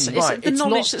 Something's Yes, not it's right. the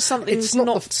knowledge that something's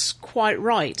not quite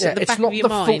right at the it's back not of your the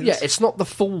full, mind. yeah, it's not the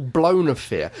full blown of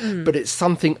fear, but it's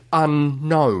something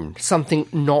unknown, something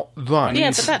not right.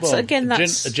 Yeah, but that's again,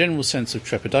 that's a general sense of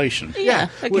trepidation. yeah.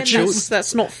 Well, Again,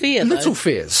 that's not fear. Though. Little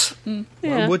fears.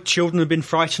 Yeah. Would children have been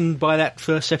frightened by that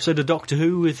first episode of Doctor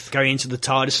Who with going into the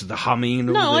TARDIS, the humming and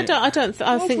all No, that? I don't.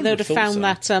 I think wouldn't they would have have found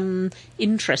thought that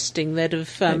interesting. They'd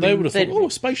have. They would have they'd- thought,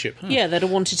 a spaceship. Huh? Yeah, they'd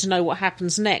have wanted to know what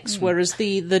happens next. Whereas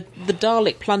the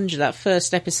Dalek plunger, that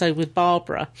first episode with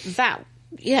Barbara,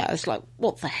 it's like,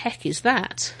 what the heck is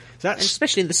that? That's-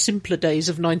 Especially in the simpler days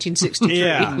of 1963.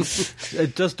 Yeah.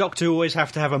 Does Doctor Who always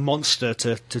have to have a monster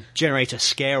to generate a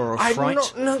scare or a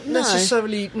fright? Not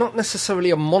necessarily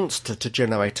a monster to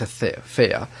generate a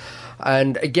fear.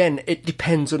 And again, it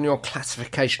depends on your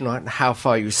classification on how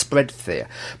far you spread fear.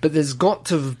 But there's got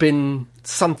to have been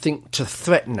something to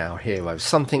threaten our heroes,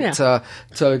 something to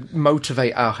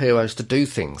motivate our heroes to do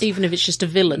things. Even if it's just a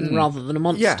villain rather than a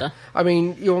monster. Yeah. I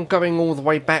mean, you're going all the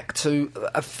way back to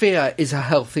fear is a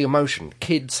healthy emotion.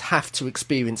 Kids have to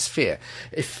experience fear.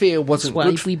 If fear wasn't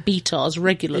good... we beat ours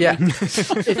regularly. Yeah.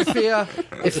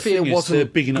 if fear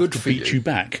wasn't big enough good to for beat you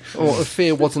back. Or if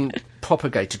fear wasn't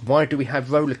propagated, why do we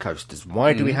have roller coasters?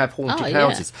 Why do we have haunted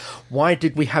houses? Why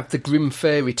did we have the grim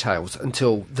fairy tales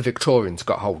until the Victorians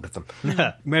got hold of them?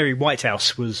 Mary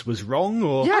Whitehouse was wrong,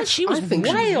 or Yeah, she was I think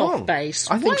she way was off wrong. base.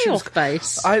 I think Way she was- off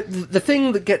base. The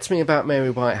thing that gets me about Mary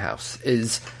Whitehouse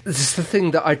is this is the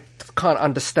thing that I can't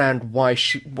understand what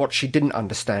she didn't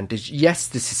understand is, yes,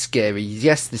 this is scary,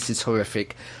 yes, this is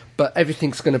horrific, but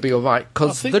everything's going to be all right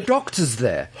because the doctor's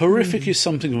there. Horrific is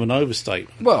something of an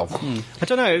overstatement. Well, I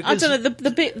don't know. I don't know,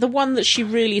 the one that she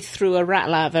really threw a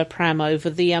rattle out of her pram over,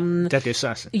 the Deadly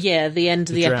Assassin. yeah, the end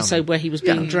of the drowning. episode where he was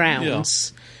being drowned. Yeah.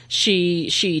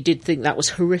 She did think that was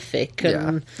horrific,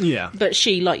 and Yeah. but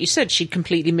she, like you said, she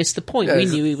completely missed the point. Yeah, we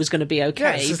it's- knew he was going to be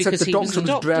okay it's just because that the he was doctor the was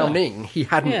doctor. drowning. He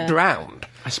hadn't drowned.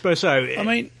 I suppose so. I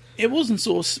mean, it wasn't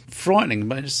sort of frightening,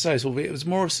 but just say sort of, it was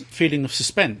more of a feeling of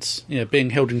suspense, being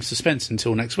held in suspense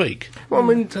until next week. Well, I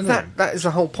mean, that is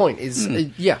the whole point. Is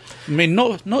I mean,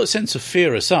 not a sense of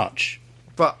fear as such.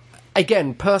 But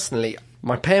again, personally,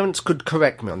 my parents could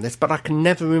correct me on this, but I can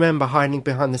never remember hiding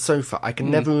behind the sofa. I can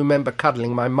never remember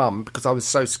cuddling my mum because I was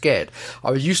so scared.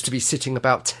 I used to be sitting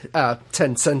about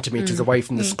 10 centimetres away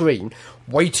from the screen,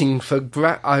 waiting for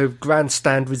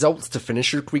grandstand results to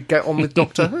finish so we get on with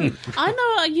Doctor Who. I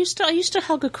know. I used to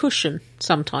hug a cushion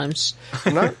sometimes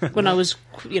No? when I was,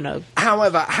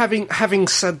 However, having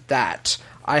said that,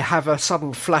 I have a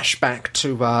sudden flashback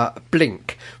to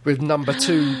Blink with number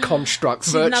 2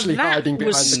 constructs virtually hiding behind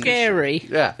was the scary.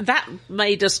 Yeah. That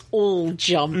made us all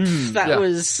jump. That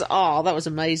was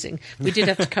amazing. We did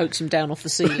have to coax him down off the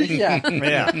ceiling. Yeah.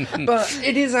 Yeah. But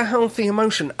it is a healthy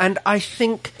emotion, and I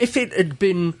think if it had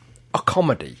been a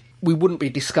comedy, we wouldn't be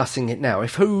discussing it now.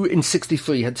 If Who in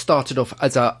 '63 had started off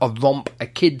as a romp, a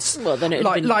kids, Well, then it'd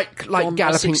been like gone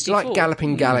by 64.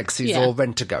 Galloping Galaxies Yeah. or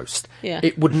Rent-A-Ghost, Yeah.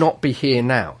 it would not be here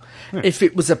now. If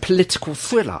it was a political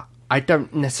thriller, I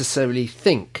don't necessarily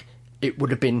think it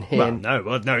would have been here.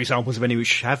 Well, no examples of any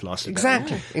which have lasted.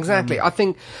 Exactly. I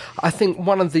think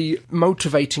one of the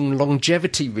motivating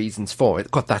longevity reasons for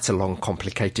it, God, that's a long,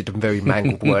 complicated and very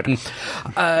mangled word,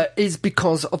 is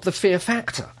because of the fear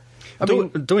factor. I mean,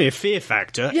 Doing a fear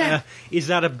factor, Yeah. is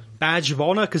that a badge of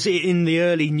honour? Because in the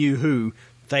early New Who,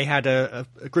 they had a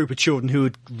group of children who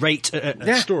would rate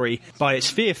a story by its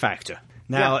fear factor.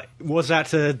 Now, was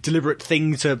that a deliberate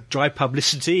thing to drive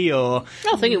publicity, or...?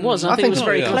 I think it was. I think it was so,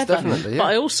 very yeah. clever. Definitely, yeah. But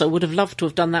I also would have loved to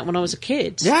have done that when I was a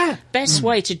kid. Yeah. Best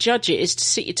way to judge it is to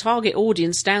sit your target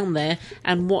audience down there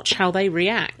and watch how they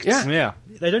react. Yeah. Yeah.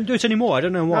 They don't do it anymore. I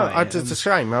don't know why. it's a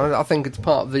shame. I think it's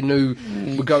part of the new...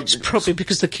 It's probably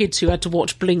because the kids who had to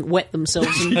watch Blink wet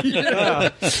themselves. Yeah.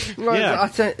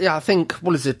 I think,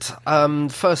 what is it?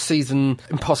 First season,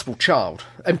 Empty Child.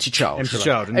 Empty Child,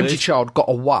 Empty indeed. Child got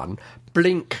a 1.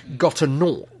 Blink got a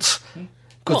 0.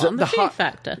 What, on the fear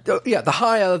factor? Yeah, the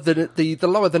higher the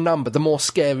lower the number, the more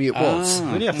scary it was.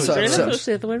 Really? I thought So- Really? I so- thought it was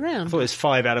the other way around. I thought it was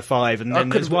 5 out of 5, and then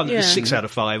there's one that was 6 out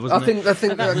of 5, wasn't I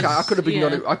think okay, I could have been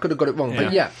yeah. I could have got it wrong,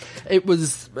 but yeah, it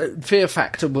was fear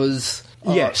factor was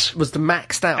Yes. was the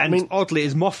maxed out. And I mean, oddly,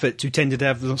 it's Moffat who tended to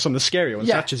have some of the scarier ones,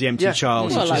 Yeah. such as the Empty Yeah.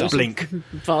 Child, Well, such like as Blink.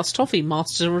 Vast Toffee,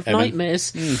 Master of Evan.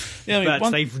 Nightmares. Yeah, I mean,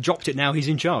 But they've dropped it now, he's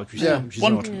in charge, which is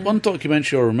One odd.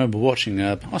 documentary I remember watching,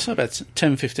 I say about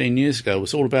 10, 15 years ago,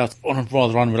 was all about, on a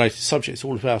rather unrelated subject, it's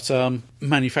all about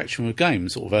manufacturing of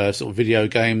games, sort of video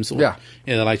games, the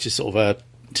latest sort of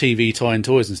TV tie-in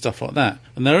toys and stuff like that.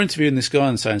 And they were interviewing this guy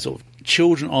and saying sort of,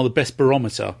 children are the best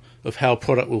barometer of how a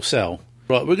product will sell.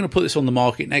 Right, we're going to put this on the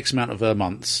market in X amount of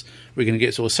months. We're going to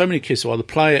get sort of so many kids to either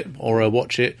play it or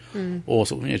watch it, or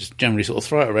sort of, just generally sort of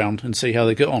throw it around and see how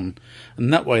they get on.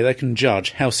 And that way they can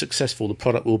judge how successful the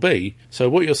product will be. So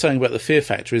what you're saying about the fear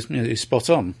factor is spot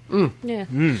on. Yeah.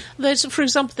 There's, for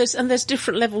example, there's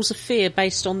different levels of fear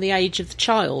based on the age of the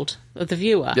child, of the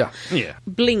viewer. Yeah. Yeah.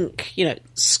 Blink,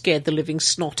 scared the living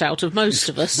snot out of most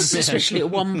of us, especially at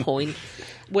one point.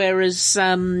 Whereas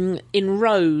in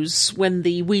Rose, when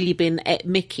the wheelie bin ate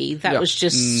Mickey, that was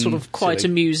just sort of quite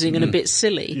silly. amusing and a bit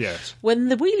silly. Yes. When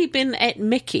the wheelie bin ate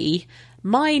Mickey,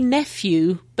 my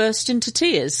nephew burst into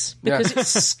tears because it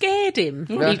scared him.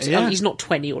 He's not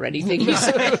 20 or anything. He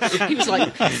was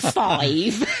like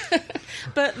 5.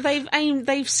 But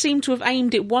they've seemed to have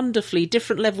aimed it wonderfully.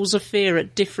 Different levels of fear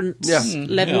at different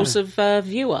levels of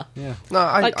viewer. Yeah.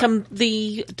 No,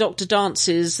 the Doctor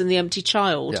Dances and the Empty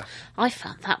Child. Yeah. I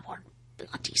found that one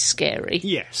bloody scary.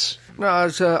 Yes. No,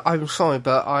 I'm sorry,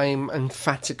 but I'm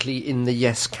emphatically in the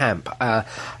yes camp.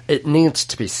 It needs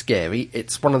to be scary.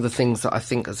 It's one of the things that I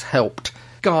think has helped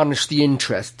garnish the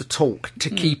interest, the talk, to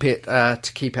keep it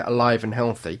alive and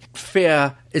healthy.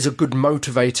 Fear is a good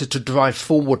motivator to drive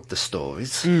forward the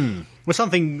stories. Well,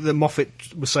 something that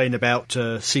Moffat was saying about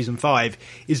season 5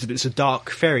 is that it's a dark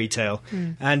fairy tale,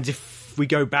 and if we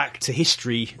go back to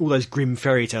history, all those grim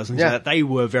fairy tales and things like that, they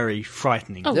were very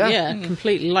frightening. Oh yeah,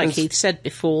 completely. Like Heath said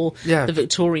before, the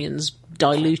Victorians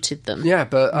diluted them. Yeah,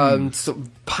 but sort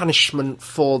of punishment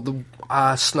for the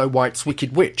Snow White's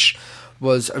Wicked Witch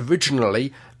was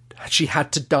originally she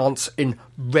had to dance in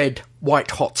red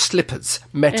white-hot slippers,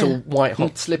 metal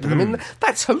white-hot slippers. I mean,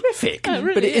 that's horrific. Oh, it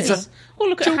really but it is. Well,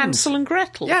 look at Hansel and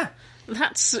Gretel. Yeah.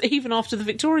 That's, even after the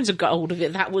Victorians had got hold of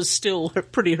it, that was still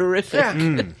pretty horrific.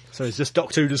 Yeah. So is this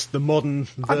Doctor Who just the modern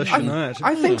version of that?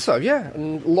 I think so, yeah.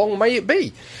 And long may it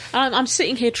be. I'm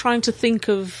sitting here trying to think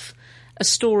of a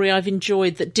story I've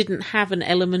enjoyed that didn't have an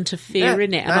element of fear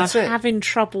in it, and I'm having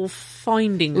trouble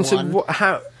finding And one.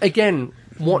 so,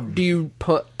 what do you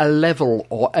put a level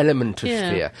or element of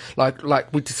fear?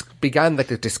 Like we began the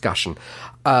discussion,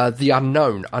 the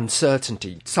unknown,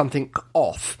 uncertainty, something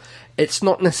off. It's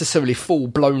not necessarily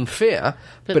full-blown fear,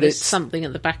 but it's something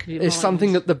at the back of your mind. It's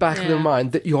something at the back of your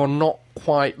mind that you're not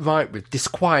quite right with,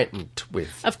 disquietant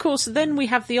with. Of course, then we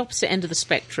have the opposite end of the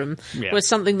spectrum, where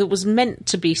something that was meant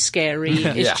to be scary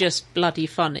is just bloody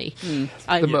funny.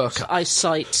 The Merker. I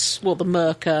cite, the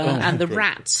Merker and the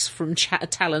rats from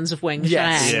Talons of Weng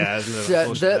Shan.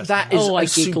 I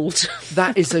giggled.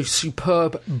 That is a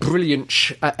superb,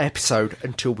 brilliant episode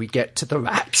until we get to the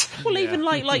rat. Well, even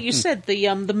like you said,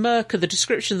 the Merker, the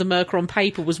description of the Merker on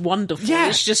paper was wonderful. Yeah,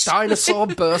 it's just dinosaur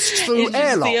burst through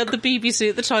airlock. The BBC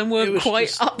at the time weren't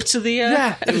quite up to the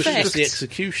effect. It was just the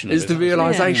execution of is the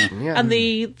realisation. And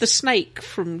the snake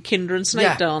from Kinder and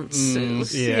Snake Dance.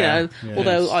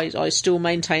 Although I still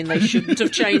maintain they shouldn't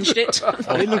have changed it.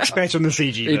 It looks better on the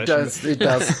CG version. It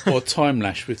does. Or Time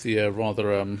Lash with the rather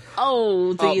rather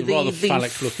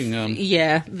phallic looking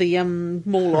the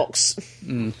Morlocks.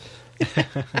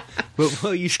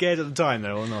 Were you scared at the time,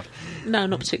 though, or not? No,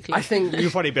 not particularly. I think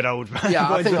you're probably a bit old.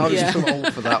 Yeah, I think I was too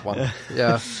old for that one.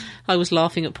 Yeah, I was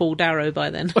laughing at Paul Darrow by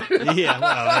then.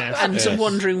 And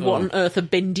wondering what on earth a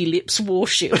Bendy Lips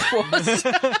warship was.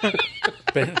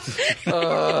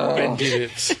 Bendy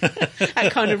Lips.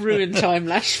 That kind of ruined Time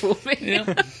Lash for me.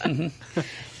 Yeah.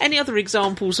 Any other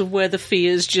examples of where the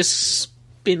fear's just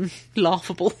been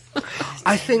laughable?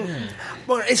 I think,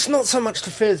 well, it's not so much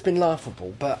the fear has been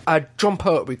laughable, but John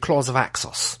Pertwee, Claws of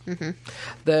Axos.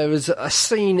 There was a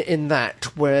scene in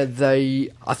that where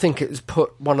I think it was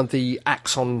put one of the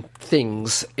Axon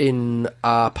things in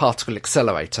a particle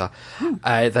accelerator.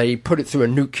 They put it through a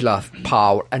nuclear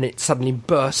pile and it suddenly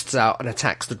bursts out and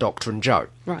attacks the Doctor and Joe.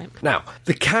 Right. Now,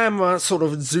 the camera sort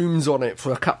of zooms on it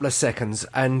for a couple of seconds,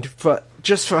 and for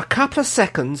a couple of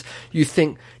seconds you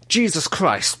think, Jesus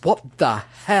Christ, what the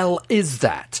hell is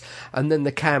that? And then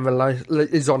the camera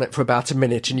is on it for about a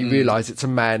minute and you realise it's a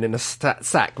man in a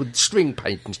sack with string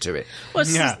painted to it. Well,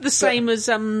 it's the same as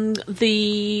I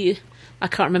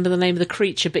can't remember the name of the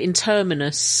creature, but in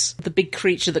Terminus, the big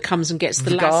creature that comes and gets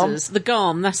the lasers. The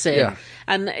Garm, that's it. Yeah.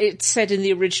 And it said in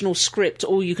the original script,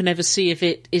 all you can ever see of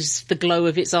it is the glow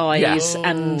of its eyes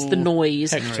and the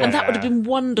noise. And that would have been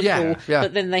wonderful. Yeah.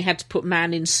 But then they had to put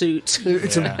man in suit.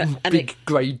 It's a big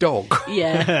grey dog.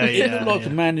 Yeah. He looked like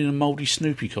a man in a mouldy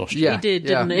Snoopy costume. Yeah. He did,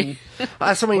 didn't he? The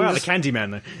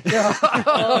Candyman, though. Yeah.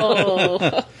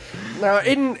 Now,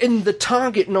 in the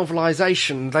Target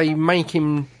novelisation, they make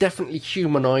him definitely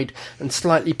humanoid and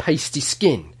slightly pasty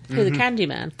skin. Who, the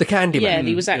Candyman? The Candyman. Yeah, and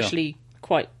he was actually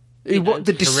quite...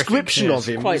 the description of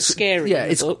him quite scary. Yeah,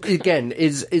 it's again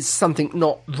is something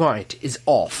not right, is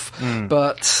off.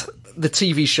 But the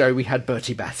TV show we had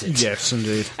Bertie Bassett. Yes,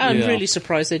 indeed. I'm really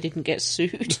surprised they didn't get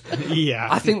sued.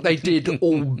 I think they did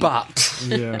all but.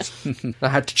 They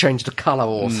had to change the colour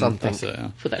or something.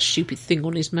 Put that stupid thing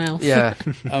on his mouth. Yeah.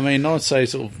 I mean, I'd say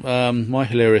sort of my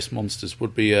hilarious monsters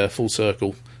would be Full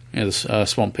Circle. Yeah, the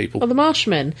swamp people. Oh, the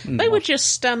Marshmen. They were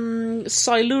just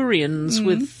Silurians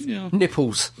with...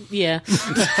 nipples. Yeah.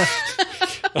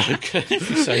 Okay, if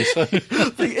you say so.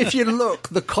 If you look,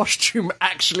 the costume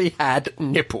actually had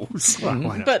nipples. Well,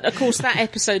 why not? But of course, that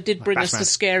episode did bring us Batman. the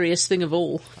scariest thing of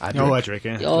all. Adric,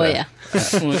 yeah. Oh yeah.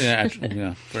 Well,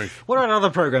 yeah, very. What about other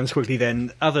programs quickly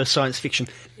then? Other science fiction.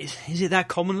 Is it that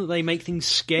common that they make things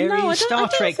scary? No, I don't- Star I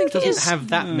don't Trek think it doesn't is. have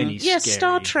that many Yeah, scary.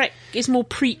 Star Trek is more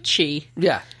preachy.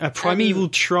 Yeah. Primeval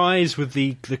tries with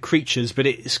the creatures, but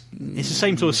it's the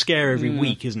same sort of scare every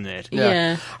week, isn't it?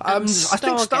 Yeah. I think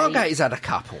Stargate's had a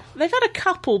couple. They've had a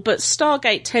couple, but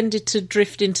Stargate tended to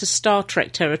drift into Star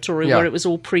Trek territory Yeah. where it was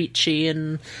all preachy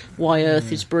and why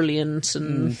Earth is brilliant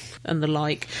and the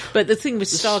like. But the thing with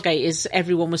Stargate is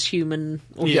everyone was human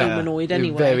or humanoid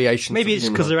anyway. Variations. Maybe of it's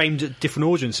because humanoid. they're aimed at different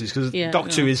audiences, because Yeah.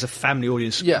 Doctor Who is a family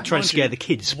audience Yeah. trying to scare the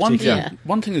kids. One particularly. thing,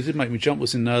 one thing that did make me jump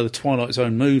was in the Twilight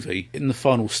Zone movie, in the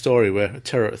final story where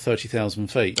Terror at 30,000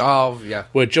 feet, Oh, yeah.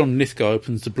 where John Lithgow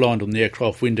opens the blind on the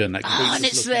aircraft window and that Oh, and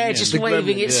creature's it's looking there in. just The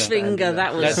waving gremlin, its yeah. finger.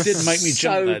 That was That did make me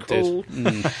jump, so that did.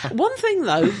 cool. One thing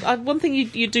though, one thing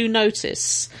you do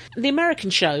notice, the American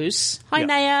shows. Hi,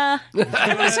 Naya.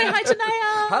 Everyone say hi to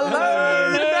Naya.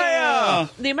 Hello, Naya!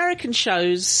 The American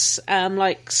shows,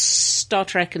 like Star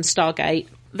Trek and Stargate,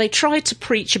 they try to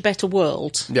preach a better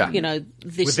world. Yeah. You know,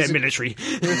 this With their is military.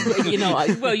 you know,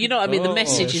 well, you know what I mean. The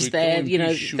message as is we there. go You know,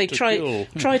 and shoot they to try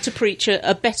kill. to preach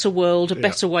a better world, a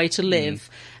better way to live.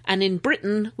 And in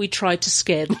Britain, we tried to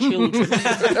scare the children.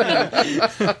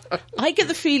 I get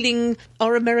the feeling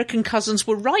our American cousins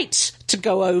were right to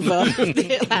go over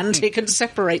the Atlantic and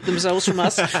separate themselves from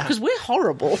us because we're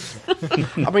horrible.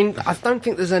 I mean, I don't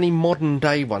think there's any modern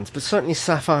day ones, but certainly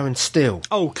Sapphire and Steel.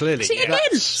 Oh, clearly. See, yeah.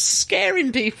 again,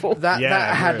 scaring people. That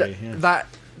had really, yeah. that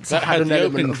That had had an the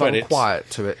element opening of credits. unquiet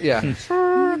to it. Yeah.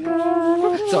 Sorry.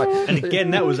 And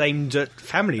again, that was aimed at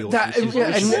family That, audiences.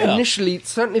 yeah, and Yeah. initially,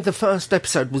 certainly the first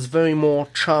episode was very more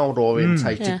child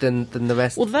orientated Yeah. than the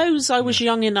rest. Well, those I was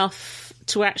young enough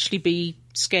to actually be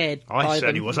scared I by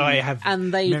certainly them. was. I have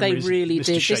And they memories of really Mr.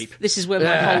 did. This, Shape. this is where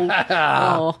my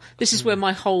whole this is where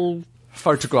my whole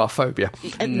Photograph phobia.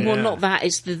 well, not that,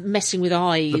 it's the messing with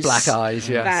eyes. The black eyes,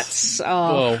 yes. That's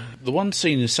Well, the one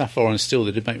scene in Sapphire and Steel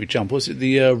that did make me jump was it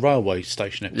the railway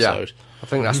station Yeah. episode. I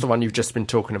think that's the one you've just been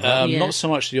talking about. Yeah. Not so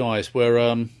much the eyes, where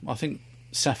I think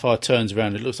Sapphire turns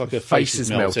around, it looks like her Face face is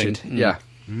melting. melted. Yeah.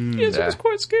 yes, it was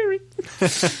quite scary.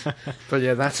 But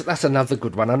yeah, that's another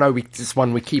good one. I know it's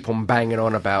one we keep on banging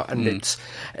on about, and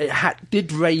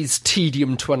did raise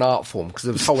tedium to an art form because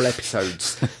of whole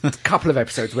episodes, a couple of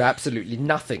episodes where absolutely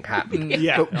nothing happened.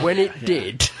 Yeah. But when it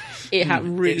did, It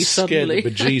happened really It scared suddenly. the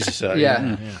bejesus out of you.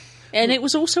 yeah. And it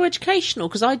was also educational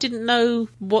because I didn't know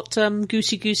what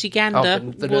Goosey Goosey Gander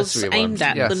Oh, the was nursery aimed rhymes,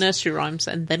 at, yes. the nursery rhymes,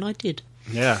 and then I did.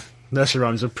 Yeah. Nursery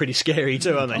rhymes are pretty scary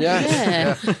too, aren't they?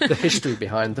 Yeah. The history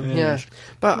behind them. Yeah.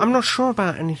 But I'm not sure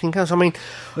about anything else. I mean,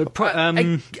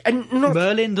 and not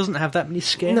Merlin doesn't have that many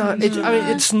scares. No, I mean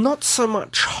it's not so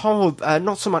much horror,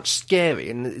 not so much scary,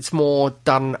 and it's more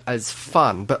done as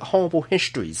fun. But Horrible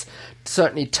Histories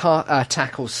certainly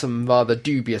tackles some rather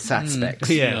dubious aspects.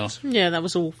 Yeah. Yeah, that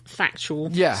was all factual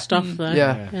Yeah. stuff, though.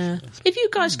 Yeah. If you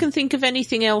guys can think of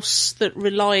anything else that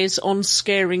relies on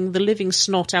scaring the living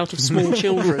snot out of small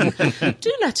children,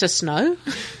 do let us know.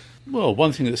 Well,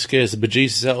 one thing that scares the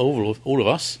bejesus out of all of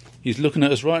us, he's looking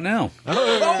at us right now.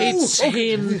 It's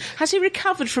him. Has he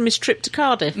recovered from his trip to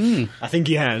Cardiff? I think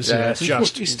he has. Yeah. It's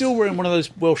just. He's still wearing one of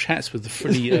those Welsh hats with the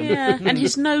frilly... Yeah, and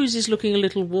his nose is looking a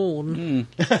little worn.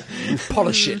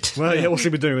 Polish it. Well, yeah, what's he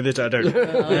been doing with it? I don't know.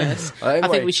 Oh, yes. I Anyway.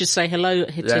 think we should say hello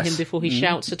to Yes. him before he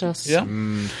shouts at us. Yeah.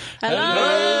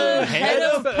 Hello, head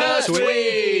of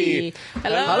Pertwee.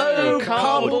 Hello,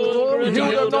 cardboard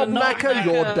Hugo Knobnacker,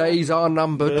 your days are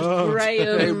numbered.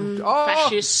 Graham, Oh,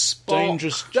 fascist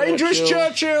Spock. Dangerous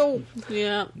Churchill!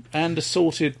 Yeah. And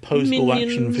assorted posable action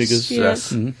Minions, figures.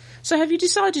 yes. So have you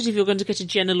decided if you're going to get a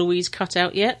Jenna Louise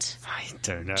cutout yet? I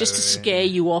don't know. Just to scare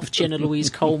you off, Jenna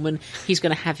Louise Coleman, he's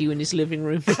going to have you in his living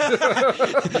room. I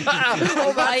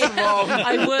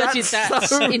worded that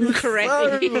so-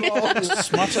 incorrectly.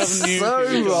 Smut Avenue.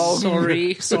 So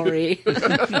wrong. Sorry.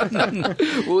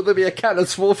 Will there be a can of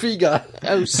small figure?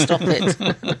 Oh, stop it.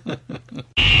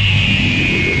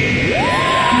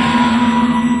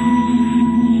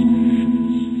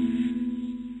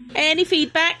 Any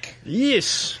feedback?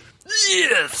 Yes.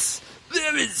 Yes,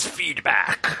 there is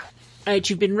feedback.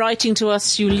 You've been writing to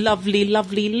us, you lovely,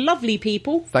 lovely, lovely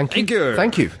people. Thank you.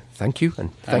 Thank you. Thank you. Thank you.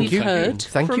 And thank We've you. heard and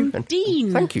thank from you. And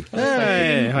Dean. Thank you.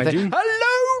 Hey, hi, Dean.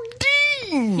 Hello,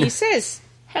 Dean. He says,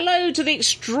 hello to the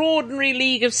extraordinary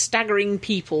league of staggering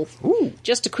people. Ooh.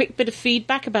 Just a quick bit of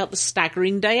feedback about the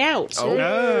staggering day out.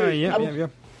 Yeah.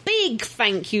 Being big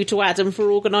thank you to Adam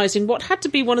for organising what had to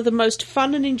be one of the most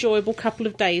fun and enjoyable couple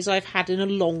of days I've had in a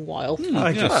long while.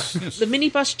 Yes. The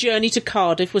minibus journey to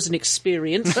Cardiff was an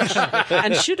experience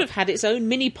and should have had its own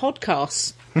mini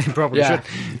podcast. Probably should.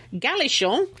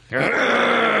 Galishon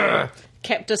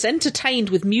kept us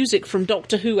entertained with music from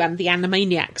Doctor Who and the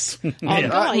Animaniacs. Our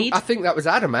guide... I think that was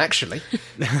Adam, actually.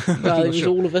 Well, it was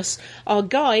all of us. Our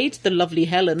guide, the lovely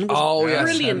Helen, was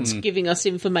brilliant, giving us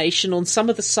information on some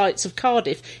of the sights of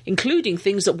Cardiff, including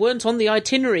things that weren't on the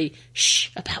itinerary. Shh,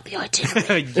 about the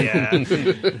itinerary.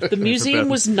 The museum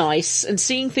was nice, and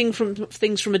seeing things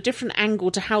from a different angle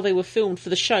to how they were filmed for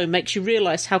the show makes you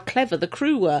realise how clever the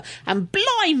crew were. And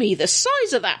blimey, the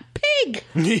size of that pig!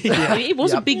 It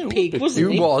was a big pig, wasn't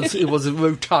it? It was a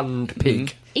rotund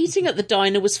pig. Eating at the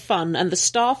diner was fun, and the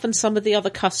staff and some of the other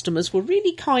customers were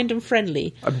really kind and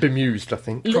friendly. I'm bemused, I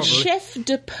think. Le chef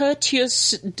de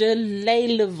Pertius de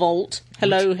Lailevolt,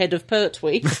 hello, head of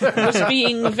Pertwee, was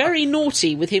being very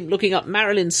naughty with him looking up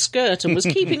Marilyn's skirt and was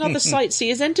keeping other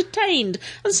sightseers entertained,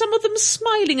 and some of them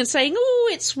smiling and saying, "Oh,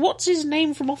 it's what's his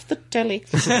name from off the telly."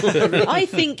 I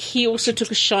think he also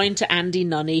took a shine to Andy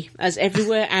Nunny, as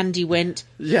everywhere Andy went,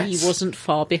 he wasn't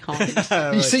far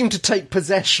behind. He seemed to take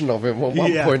possession of him at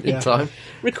one point in time.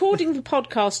 Recording the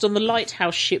podcast on the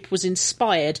lighthouse ship was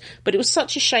inspired, but it was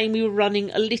such a shame we were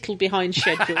running a little behind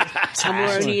schedule and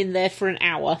we're only in there for an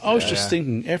hour. I was just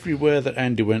thinking, everywhere that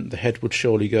Andy went, the head would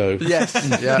surely go. Yes,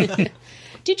 yeah.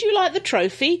 Did you like the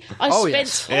trophy? I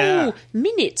spent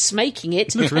minutes making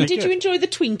it. Really and did good. you enjoy the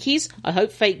Twinkies? I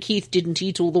hope Fake Keith didn't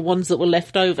eat all the ones that were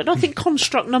left over. And I think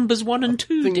Construct numbers 1 and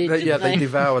 2 did, didn't they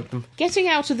devoured them. Getting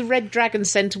out of the Red Dragon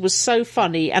Centre was so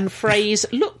funny, and phrase,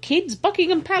 "Look, kids,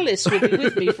 Buckingham Palace will be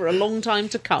with me for a long time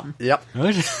to come." Yep.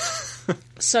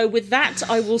 So with that,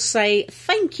 I will say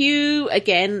thank you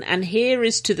again, and here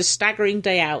is to the staggering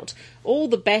day out. All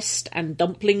the best and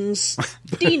dumplings.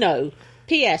 Dino.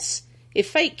 P.S. If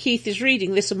Fake Keith is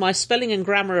reading this and my spelling and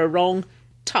grammar are wrong,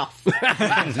 tough.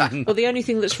 Well, the only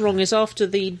thing that's wrong is after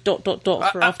the ...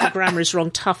 for after grammar is wrong,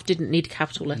 tough didn't need a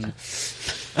capital letter.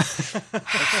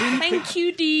 Thank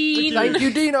you, Dean. Thank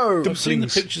you, Dino. I've seen the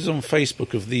pictures on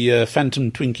Facebook of the Phantom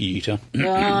Twinkie Eater.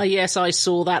 Ah, yes, I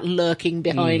saw that lurking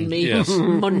behind me, yes.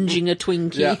 munging a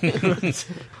Twinkie.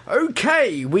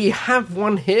 Okay, we have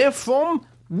one here from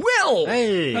Will.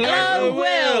 Hey. Hello,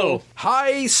 Will.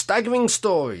 Hi, Staggering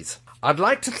Stories. I'd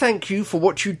like to thank you for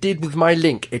what you did with my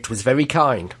link. It was very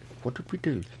kind. What did we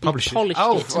do? Publish it. Polished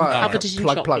Oh, it and right. covered it in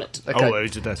Plug. chocolate. Okay. Oh,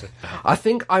 did that. I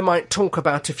think I might talk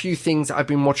about a few things I've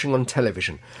been watching on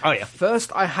television. Oh, yeah.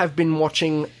 First, I have been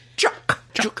watching Chuck.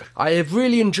 I have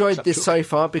really enjoyed this so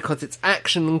far because it's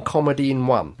action and comedy in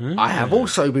one. I have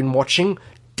also been watching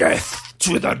Death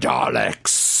to the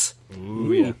Daleks.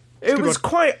 Ooh, yeah. It was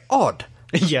quite odd,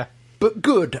 Yeah. but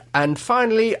good. And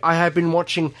finally, I have been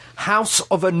watching House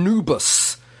of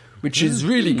Anubis, which is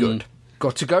really good.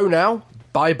 Got to go now.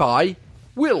 Bye-bye.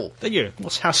 Will. There you go.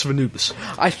 What's House of Anubis?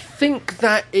 I think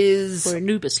that is... Where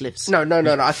Anubis lives. No.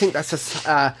 I think that's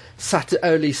a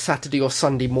early Saturday or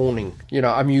Sunday morning. You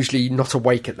know, I'm usually not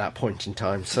awake at that point in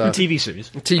time. So TV series.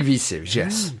 TV series,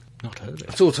 yes. Not heard of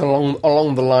it. Sort of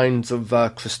along the lines of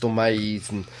Crystal Maze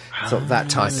and sort of that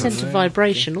type Sense of... of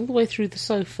vibration all the way through the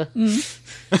sofa.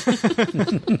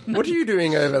 What are you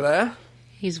doing over there?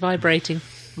 He's vibrating.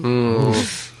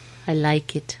 I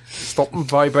like it. Stop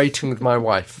vibrating with my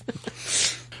wife.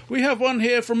 We have one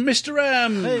here from Mr.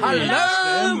 M.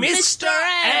 Hello, Mr.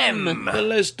 M. The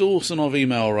Les Dawson of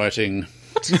email writing.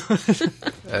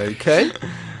 Okay.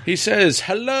 He says,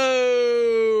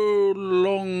 "Hello,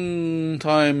 long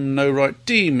time no write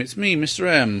team. It's me, Mr.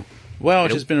 M. Wow,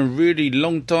 it has been a really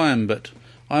long time, but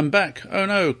I'm back. Oh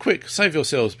no, quick, save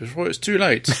yourselves before it's too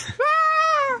late."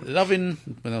 Loving,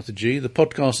 without a G, the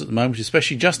podcast at the moment,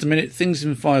 especially Just a Minute, things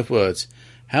in 5 words.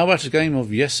 How about a game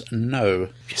of yes and no?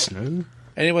 Yes, no.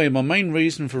 Anyway, my main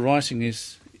reason for writing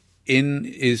is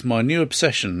my new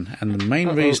obsession, and the main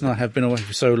reason I have been away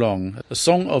for so long. A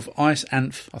Song of Ice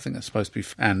and... I think that's supposed to be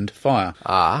and fire.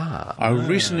 I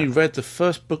recently read the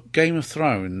first book, Game of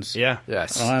Thrones. Yeah.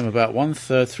 Yes. I am about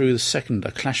 1/3 through the second,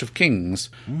 A Clash of Kings.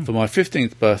 For my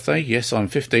 15th birthday, yes, I'm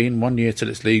 15, 1 year till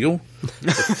it's legal,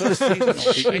 the first season of the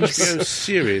HBO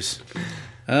series.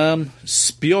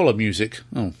 Spiola music.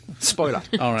 Oh, Spoiler.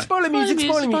 all right. Spoiler music.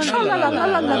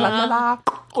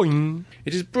 Oing.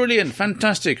 It is brilliant,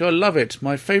 fantastic, I love it.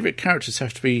 My favourite characters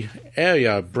have to be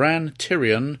Arya, Bran,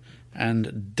 Tyrion,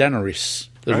 and Daenerys.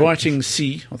 The writing,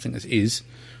 I think this is,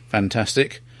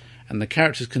 fantastic, and the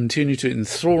characters continue to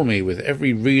enthrall me with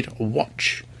every read or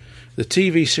watch. The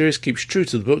TV series keeps true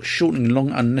to the book, shortening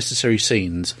long unnecessary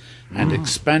scenes, and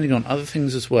expanding on other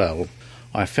things as well.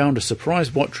 I found a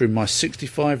surprise watcher in my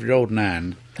 65-year-old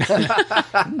nan.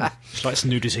 She likes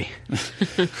nudity.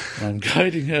 I'm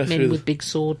guiding her Men with big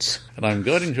swords. And I'm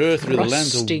guiding her through the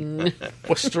lands of Rusting.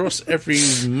 Westeros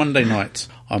every Monday night.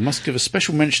 I must give a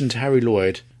special mention to Harry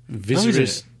Lloyd,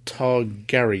 Viserys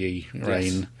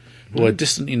Targaryen, who I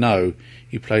distantly know.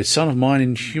 He played son of mine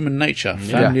in Human Nature,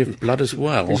 Family of Blood as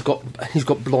well. He's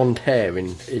got blonde hair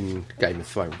in Game of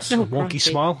Thrones. Oh, Wonky crikey.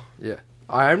 smile. Yeah.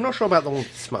 I'm not sure about the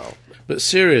wonky smile. But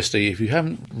seriously, if you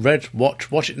haven't read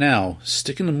watch it now.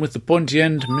 Sticking them with the pointy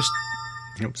end,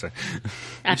 Oops, sorry.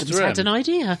 Adam's Mr. had M. an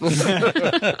idea.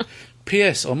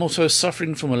 P.S. I'm also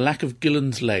suffering from a lack of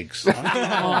Gillen's legs.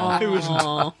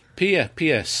 Aw.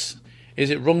 P.S. Is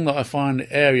it wrong that I find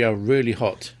Arya really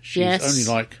hot? She's Yes. only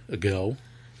like a girl.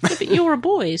 Yeah, but you're a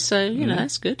boy, so, you know,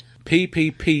 that's good.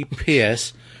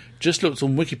 P.S. Just looked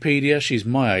on Wikipedia. She's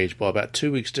my age by about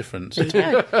 2 weeks difference.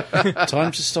 Yeah.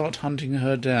 Time to start hunting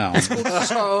her down.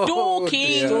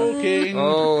 Stalking! Stalking.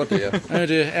 Oh dear. Oh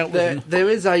dear. Out with There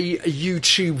is a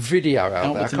YouTube video out there. I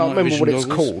with the can't night remember what vision it's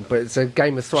goggles. called, but it's a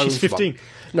Game of Thrones She's 15. one.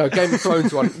 No, Game of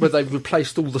Thrones one where they've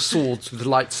replaced all the swords with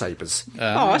lightsabers.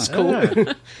 Oh, that's cool.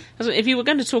 If you were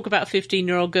going to talk about a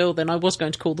 15-year-old girl, then I was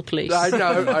going to call the police. I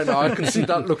know. I can see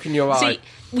that look in your eye.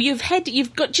 See,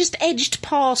 you've got just edged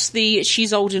past the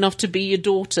she's old enough to be your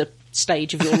daughter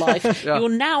stage of your life. Yeah. You're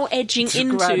now edging It's a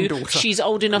into granddaughter. she's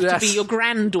old enough to Yes. be your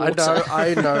granddaughter.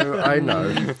 I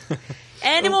know.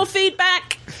 Any more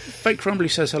feedback? Fake Crumbly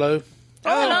says hello.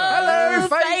 Hello,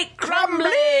 Fake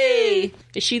Crumbly!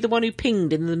 Is she the one who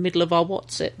pinged in the middle of our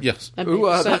WhatsApp? Yes. Ooh,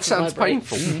 that sounds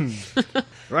painful.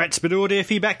 Right, bit of audio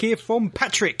feedback here from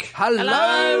Patrick.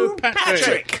 Hello,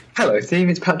 Patrick. Hello team,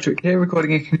 it's Patrick here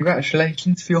recording a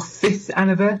congratulations for your 5th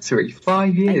anniversary.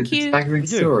 5 years Thank of you. Staggering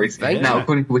Stories. Thank Now, you.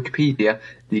 according to Wikipedia,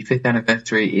 the 5th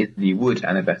anniversary is the wood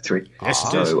anniversary. Yes,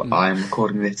 it is. So I'm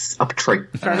recording this up a tree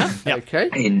Okay.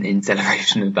 in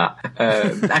celebration of that.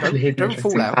 Actually, here's an don't interesting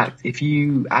fall out. fact. If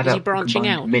you add Is he up the branching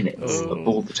combined out? minutes of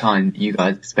all the time you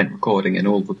guys have spent recording and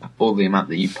all the amount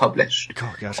that you published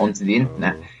Oh, God. onto the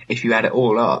internet, if you add it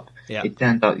all up, Yeah. it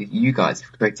turns out that you guys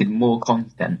have created more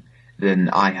content than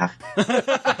I have.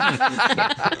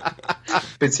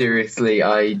 But seriously,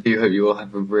 I do hope you all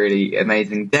have a really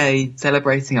amazing day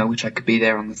celebrating. I wish I could be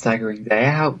there on the Staggering Day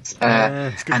Out.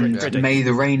 it's good for And you. may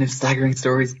the reign of Staggering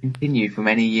Stories continue for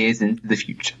many years into the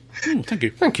future. Thank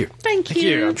you. Thank you. Thank Thank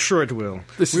you. I'm sure it will.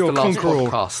 This We'll is the last conquer all.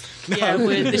 podcast. Yeah,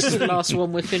 this is the last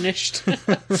one we're finished.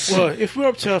 Well, if we're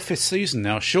up to our 5th season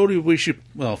now, surely we should...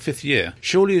 Well, 5th year.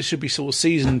 Surely it should be sort of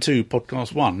season 2,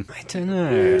 podcast 1. I don't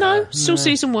know. No, still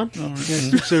season 1.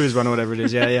 Series 1 or whatever it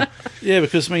is, yeah. Yeah,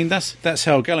 because, I mean, that's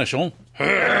how Galachon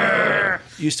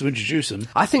used to introduce them.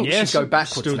 I think we Yes, should go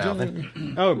backwards still now. do.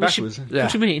 Then. Oh, backwards. Yeah.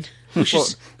 What do you mean? Which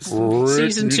is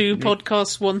season 2,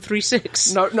 podcast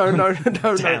 136. No.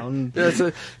 Down.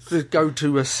 Yeah, to go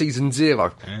to a season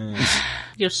 0.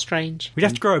 You're strange. We'd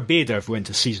have to grow a beard over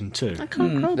into season 2. I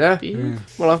can't grow Yeah? a beard.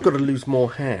 Well, I've got to lose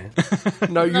more hair.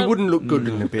 No, you wouldn't look good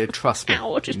in a beard, trust me.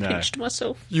 Ow, I just No. pinched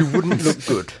myself. You wouldn't look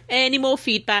good. Any more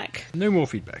feedback? No more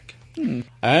feedback.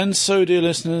 And so, dear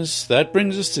listeners, that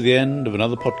brings us to the end of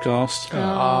another podcast.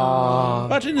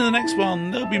 But in the next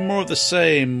one, there'll be more of the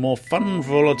same, more fun,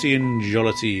 frivolity and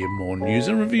jollity, more news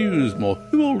and reviews, more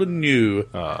who old and new.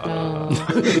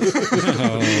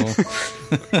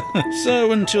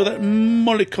 So until that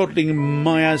mollycoddling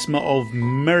miasma of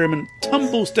merriment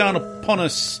tumbles down upon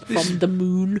us, From the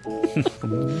moon.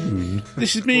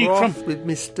 this is me, Off with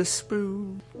Mr.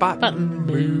 Spoon. Button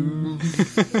moon.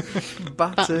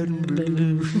 Button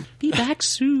moon. Be back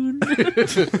soon.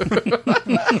 It's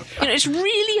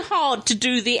really hard to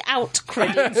do the out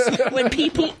credits when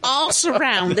people arse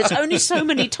around. There's only so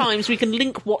many times we can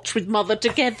link Watch with Mother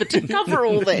together to cover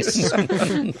all this.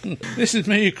 This is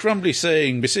me, Crumbly,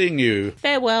 saying, be seeing you.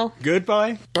 Farewell.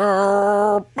 Goodbye.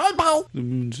 Bye-bye. The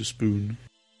moon's a spoon.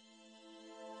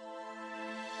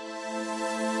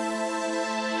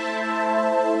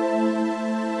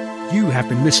 You have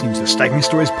been listening to the Staggering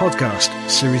Stories podcast,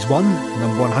 Series 1,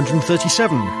 number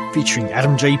 137, featuring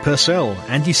Adam J. Purcell,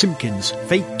 Andy Simpkins,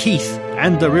 Fake Keith,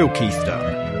 and the real Keith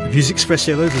Dunn. The views expressed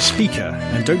here are those of the speaker,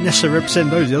 and don't necessarily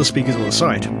represent those of the other speakers on the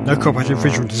site. No copyright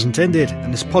infringement is intended,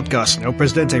 and this podcast is an El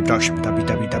Presidente production for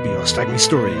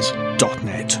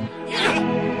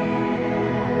www.staggeringstories.net.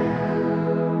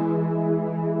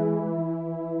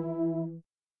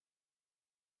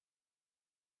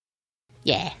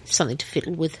 Yeah, something to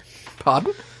fiddle with.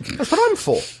 Pardon? That's what I'm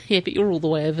for. Yeah, but you're all the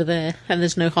way over there, and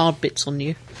there's no hard bits on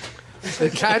you.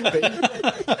 It can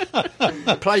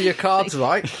be. Play your cards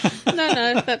right.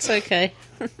 No, that's okay.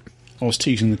 I was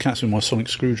teasing the cats with my sonic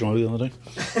screwdriver the other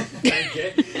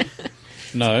day.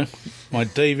 No, my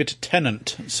David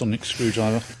Tennant sonic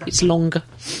screwdriver. It's longer.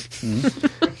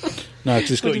 No,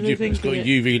 because it's got, What do they think it's got of a it?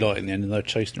 UV light in the end and they're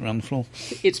chasing it around the floor.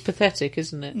 It's pathetic,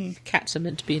 isn't it? Cats are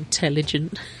meant to be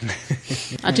intelligent.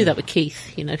 I do that with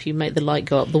Keith. You know, if you make the light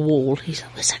go up the wall, he's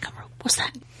like, "Where's that come from? What's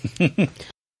that?"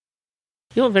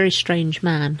 You're a very strange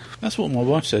man. That's what my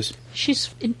wife says. She's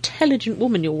an intelligent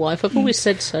woman, your wife. I've always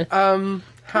said so.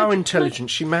 How intelligent?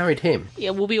 She married him.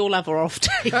 Yeah, well, we all have our off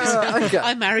days. Okay.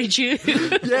 I married you.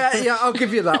 Yeah, I'll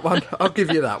give you that one.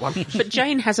 But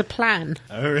Jane has a plan.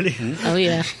 Oh, really? Oh,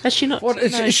 yeah. Has she not? What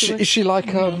is, No, is, she she, won't. is she like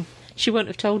She won't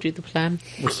have told you the plan.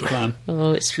 What's the plan?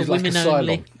 Oh, it's for she's like a women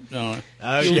only. Cylon? All right.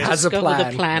 Oh, You'll yeah. has a discover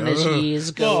plan. the plan as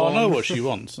years go Well, on. I know what she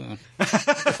wants. Do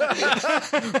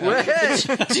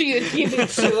you give it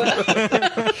to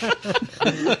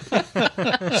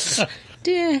her?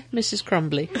 Dear Mrs.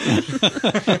 Crumbly,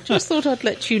 just thought I'd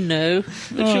let you know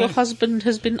that your husband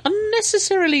has been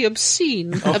unnecessarily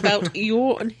obscene about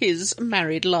your and his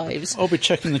married lives. I'll be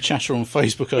checking the chatter on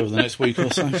Facebook over the next week or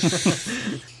so.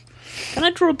 Can I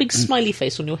draw a big smiley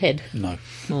face on your head? No.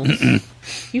 Oh.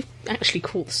 You've actually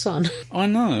caught the sun. I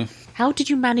know. How did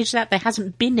you manage that? There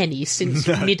hasn't been any since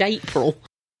mid-April.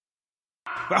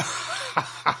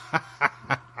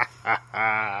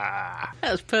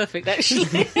 That was perfect, actually.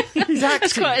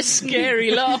 That's quite a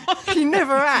scary laugh. He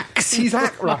never acts. He's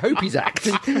acting. Well, I hope he's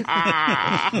acting. All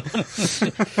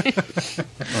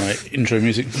right, intro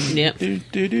music. Yep. Do,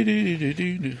 do, do, do, do,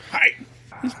 do, do. Hi.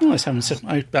 It's nice having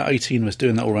about 18 of us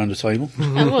doing that all around the table.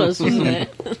 That was, wasn't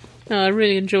it? No, I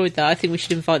really enjoyed that. I think we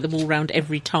should invite them all round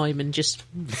every time and just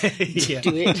Yeah.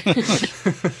 do it.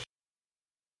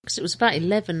 Because it was about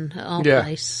 11 at our Yeah.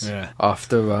 place. Yeah.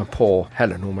 After poor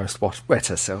Helen almost wet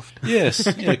herself.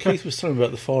 Yes, yeah, Keith was telling me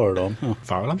about the fire alarm. Oh.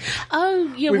 Fire alarm?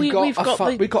 Oh, yeah, we've got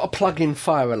the... we've got a plug-in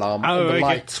fire alarm Oh, on the okay.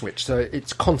 light switch, so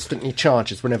it constantly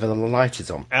charges whenever the light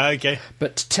is on. Okay.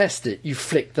 But to test it, you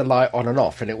flick the light on and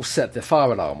off, and it will set the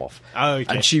fire alarm off.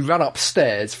 Okay. And she ran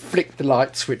upstairs, flicked the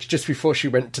light switch just before she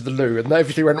went to the loo, and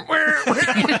everything went.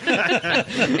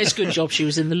 It's a good job she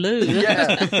was in the loo.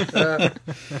 Yeah.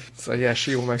 So yeah,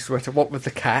 she almost went. What with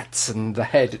the cats and the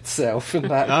head itself and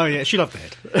that. Oh, yeah, she loved the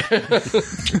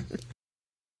head.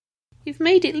 You've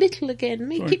made it little again.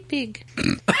 Make it big.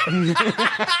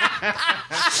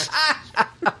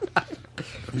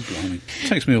 Blimey.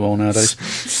 Takes me a while nowadays.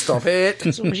 Stop it.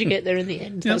 As long as you get there in the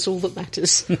end, that's all that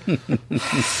matters.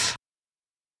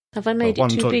 Have I made it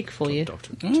too big for you?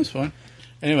 Doctor. Oh, that's fine.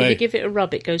 If Anyway, you give it a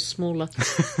rub, it goes smaller.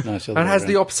 no, it's the It other way has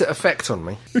the around. opposite effect on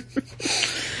me. You're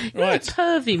in a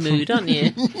pervy mood, aren't you?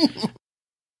 I'm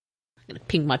going to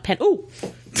ping my pen. Oh,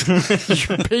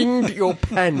 You pinged your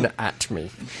pen at me.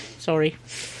 sorry.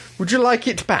 Would you like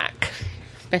it back?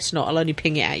 Best not. I'll only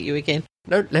ping it at you again.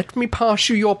 No, let me pass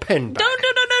you your pen back. No.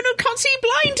 Can't see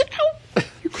blind. Ow.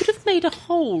 You could have made a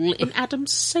hole in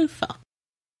Adam's sofa.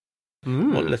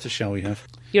 What letter shall we have?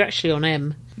 You're actually on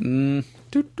M.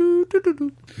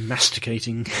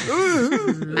 Masticating.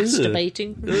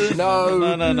 Masturbating. No.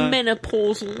 No.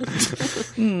 Menopausal.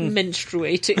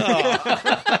 Menstruating.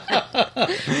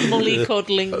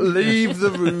 Mollycoddling. Leave the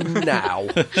room now.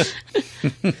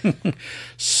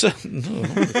 So, no,